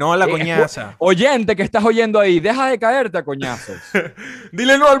 Sí, no a la coñaza. Oyente que estás oyendo ahí, deja de caerte a coñazos.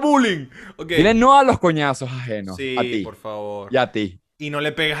 Dile no al bullying. Ok. Dile no a los coñazos ajenos, a Sí, por ti favor. y a ti. Y no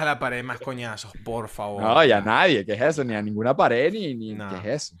le pegas a la pared más coñazos, por favor, No, y a ya. nadie, ¿qué es eso? Ni a ninguna pared, ni ¿qué es No.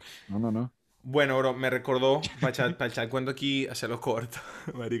 eso? No, no, no. Bueno, bro, me recordó, para echar el cuento aquí, hacerlo corto.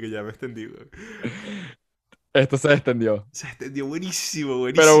 Marico, ya me extendí, güey. Esto se extendió. Se extendió buenísimo,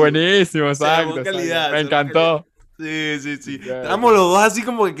 Pero buenísimo. buenísimo, Se armó exacto, exacto. Me calidad, se armó calidad. encantó. Sí, sí, sí. Ya, Estábamos ya. los dos así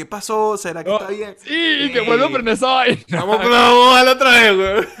como que, ¿qué pasó? ¿Será que No, está bien? sí, que vuelvo a Sí. prender esa vaina. Vamos con la bola otra vez,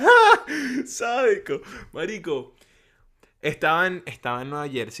 güey. Sádico. Marico, estaba en Nueva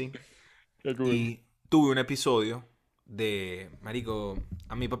Jersey Qué cool. y tuve un episodio Marico,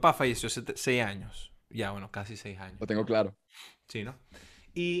 a mi papá falleció hace 6 años. Ya, bueno, casi 6 años. Lo tengo claro. Sí, ¿no?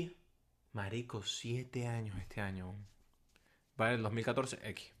 Y, Marico, 7 años este año. Vale, el 2014,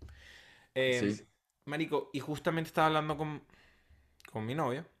 X. Eh, Sí. Marico, y justamente estaba hablando con mi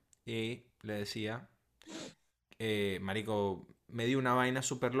novia y le decía, Marico, me dio una vaina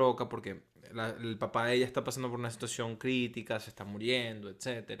súper loca porque el papá de ella está pasando por una situación crítica, se está muriendo,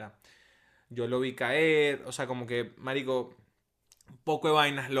 etcétera. Yo lo vi caer, o sea, como que, Marico, un poco de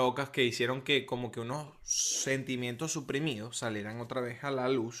vainas locas que hicieron que como que unos sentimientos suprimidos salieran otra vez a la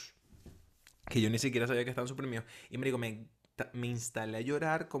luz, que yo ni siquiera sabía que estaban suprimidos. Y Marico, me instalé a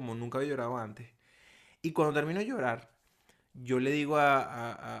llorar como nunca había llorado antes. Y cuando termino de llorar, yo le digo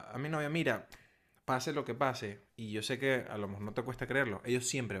a mi novia, mira, pase lo que pase, y yo sé que a lo mejor no te cuesta creerlo, ellos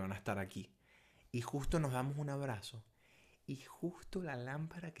siempre van a estar aquí. Y justo nos damos un abrazo. Y justo la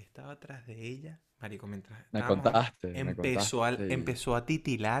lámpara que estaba atrás de ella, marico, mientras estábamos, Me contaste, sí. empezó a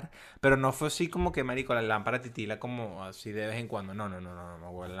titilar, pero no fue así como que, marico, la lámpara titila como así de vez en cuando. No, no, no, no,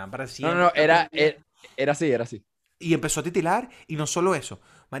 no, güey, la lámpara No, no, siempre no, está prendida. era así, era así. Y empezó a titilar, y no solo eso,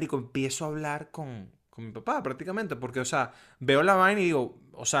 marico, empiezo a hablar con mi papá prácticamente, porque, o sea, veo la vaina y digo,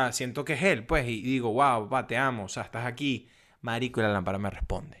 o sea, siento que es él, pues, y digo, wow, papá, te amo, o sea, estás aquí, marico, y la lámpara me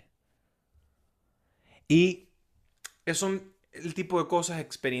responde. Y son el tipo de cosas,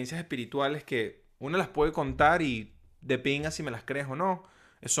 experiencias espirituales que uno las puede contar y de pinga si me las crees o no.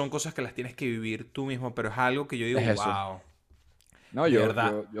 Son cosas que las tienes que vivir tú mismo, pero es algo que yo digo, Es eso. wow, No, de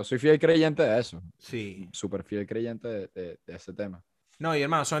verdad, yo soy fiel creyente de eso. sí. Súper fiel creyente de ese tema. No, y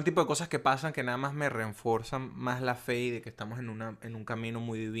hermano, son el tipo de cosas que pasan que nada más me reenforzan más la fe y de que estamos en un camino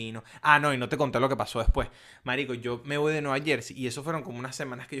muy divino. Ah, no, y no te conté lo que pasó después. Marico, yo me voy de Nueva Jersey y eso fueron como unas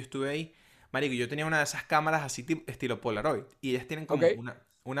semanas que yo estuve ahí. Marico, yo tenía una de esas cámaras así estilo Polaroid y ellas tienen Ok. como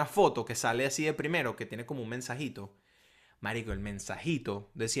una foto que sale así de primero, que tiene como un mensajito. Marico, el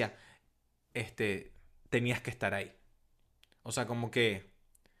mensajito decía, tenías que estar ahí. O sea, como que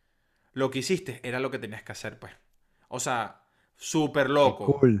lo que hiciste era lo que tenías que hacer, pues. O sea, súper Qué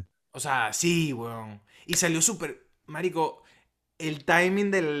loco. cool. O sea, sí, weón. Y salió súper, marico, el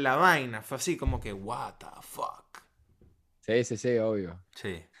timing de la vaina fue así como que, what the fuck. Sí, sí, sí, obvio.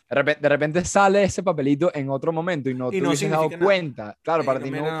 Sí. De repente sale ese papelito en otro momento y no Y te no hubieses dado significa nada. cuenta. Claro, Y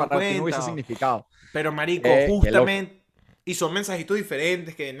no me he dado para ti no hubiese cuenta. significado. Pero, marico, Qué loco. justamente. Y son mensajitos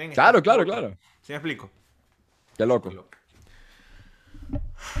diferentes que vienen en esta Claro, claro, foto. claro. ¿Sí me explico? Qué Súper loco. loco.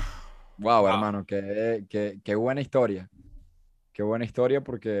 Wow, Wow. hermano, qué buena historia. qué buena historia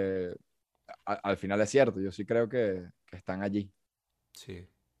porque al final es cierto, yo sí creo que están allí. Sí,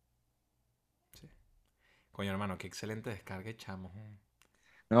 sí. Coño, hermano, qué excelente descarga echamos.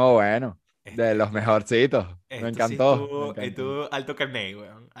 No, bueno, de los Esto sí. mejorcitos. Me Esto sí encantó, me estuvo, encantó. estuvo alto carnet,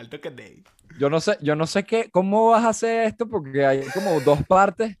 weón. Alto carnet. Yo no sé qué, cómo vas a hacer esto porque hay como dos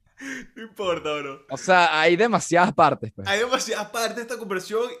partes. No importa, bro. O sea, hay demasiadas partes, pues. Hay demasiadas partes de esta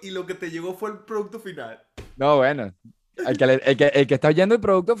conversión y lo que te llegó fue el producto final. No, bueno. El que está oyendo el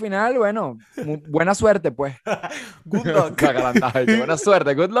producto final, bueno, buena suerte, pues. Good luck. Sacalandaje, buena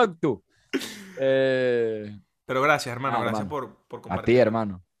suerte, good luck tú. Eh, Pero gracias, hermano. Nada, Gracias hermano. por A ti, compartirlo.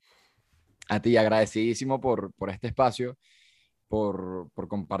 hermano. A ti, agradecidísimo por este espacio, por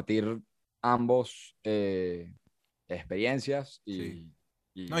compartir ambos experiencias Sí.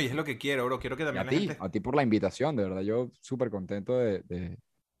 No, y es y, lo que quiero, bro. Quiero que y también la gente... a ti por la invitación, de verdad. Yo súper contento de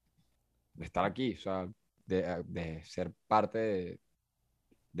estar aquí, o sea, de ser parte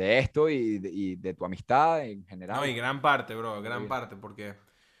de esto y de tu amistad en No, y general. gran parte, bro. Todo Gran bien. parte. Porque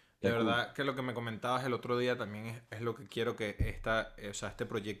de Qué cool. verdad que lo que me comentabas el otro día también es lo que quiero que o sea, este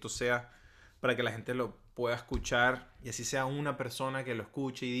proyecto sea para que la gente lo pueda escuchar y así sea una persona que lo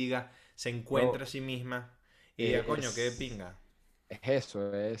escuche y diga, se encuentre Bro, a sí misma y diga, coño, qué de es, pinga. es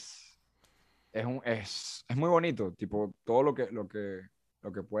eso, es muy bonito, tipo, todo lo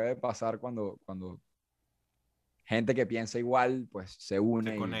que puede pasar cuando gente que piensa igual, pues se Se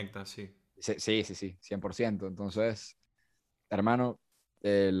une y conecta, sí. sí, sí, sí, 100%. Entonces, hermano,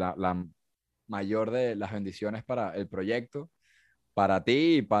 la mayor de las bendiciones para el proyecto, para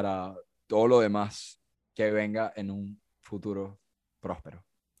ti y para todo lo demás que venga en un futuro próspero.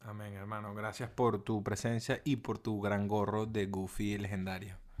 Amén, hermano. Gracias por tu presencia y por tu gran gorro de Goofy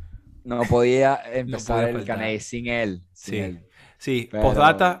legendario. No podía No empezar podía el Caney faltar. sin él, sin Sí. él. Sí, Pero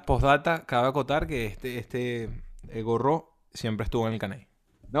postdata, cabe acotar que este gorro siempre estuvo en el canal.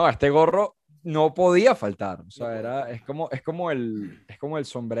 no, este gorro no podía faltar. O No sea, podía faltar. es como el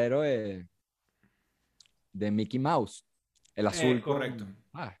sombrero de Mickey Mouse. El azul Correcto. con.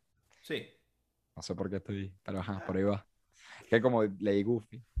 Ah, Sí, no sé por qué estoy. Pero ajá, por ahí va. Que como leí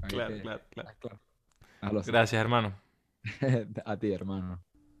Goofy. Había claro, que. claro, claro. Ah, claro. Ah, lo sé. Gracias, hermano. A ti, hermano.